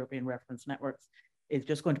introduction of the European reference networks is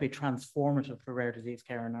just going to be transformative for rare disease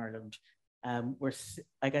care in Ireland. We're,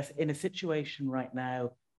 I guess, in a situation right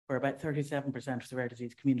now where about 37% of the rare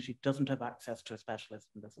disease community doesn't have access to a specialist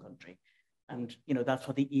in this country. And, that's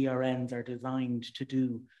what the ERNs are designed to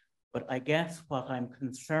do. But I guess what I'm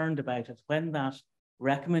concerned about is when that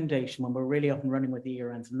recommendation, when we're really up and running with the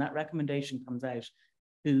ERNs, and that recommendation comes out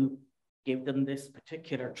to give them this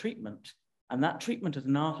particular treatment, and that treatment is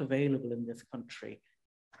not available in this country,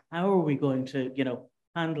 how are we going to,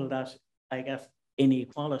 handle that, I guess,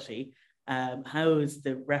 inequality? How is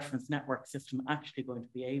the reference network system actually going to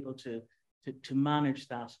be able to manage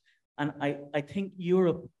that? And I think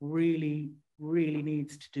Europe really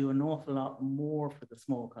needs to do an awful lot more for the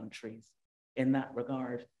small countries in that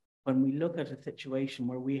regard. When we look at a situation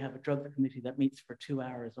where we have a drug committee that meets for 2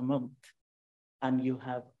 hours a month, and you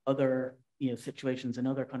have other situations in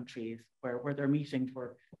other countries where they're meeting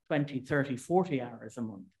for 20, 30, 40 hours a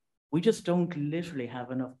month, we just don't literally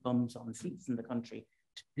have enough bums on seats in the country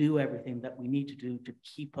to do everything that we need to do to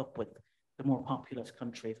keep up with the more populous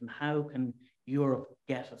countries. And how can Europe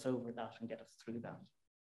get us over that and get us through that?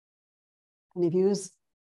 Any views?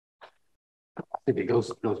 I think it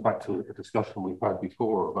goes back to the discussion we've had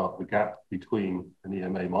before about the gap between an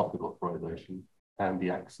EMA market authorization and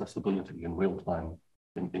the accessibility in real time,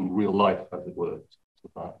 in real life, as it were, to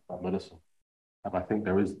that medicine. And I think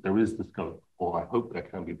there is the scope, or I hope there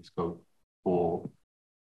can be the scope, for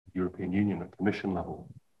the European Union at Commission level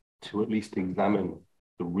to at least examine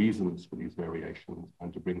the reasons for these variations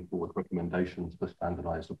and to bring forward recommendations for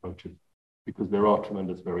standardized approaches, because there are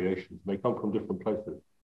tremendous variations. They come from different places.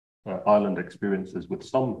 Ireland experiences with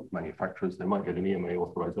some manufacturers, they might get an EMA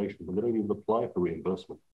authorization, but they don't even apply for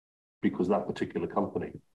reimbursement because that particular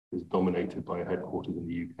company is dominated by a headquarters in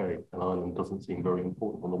the UK, and Ireland doesn't seem very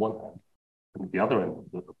important on the one hand. And at the other end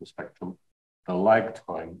of the spectrum, the lag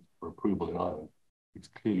time for approval in Ireland is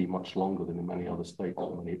clearly much longer than in many other states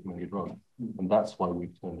for many drugs. And that's why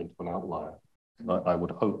we've turned into an outlier. I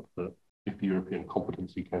would hope that if the European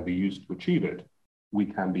competency can be used to achieve it, we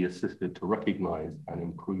can be assisted to recognize and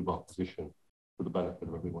improve our position for the benefit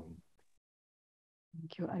of everyone.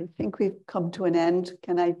 Thank you. I think we've come to an end.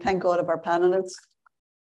 Can I thank all of our panelists?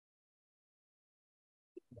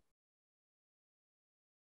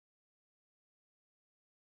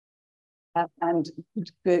 And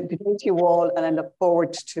good day to you all, and I look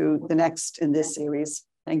forward to the next in this series.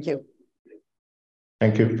 Thank you.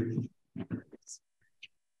 Thank you.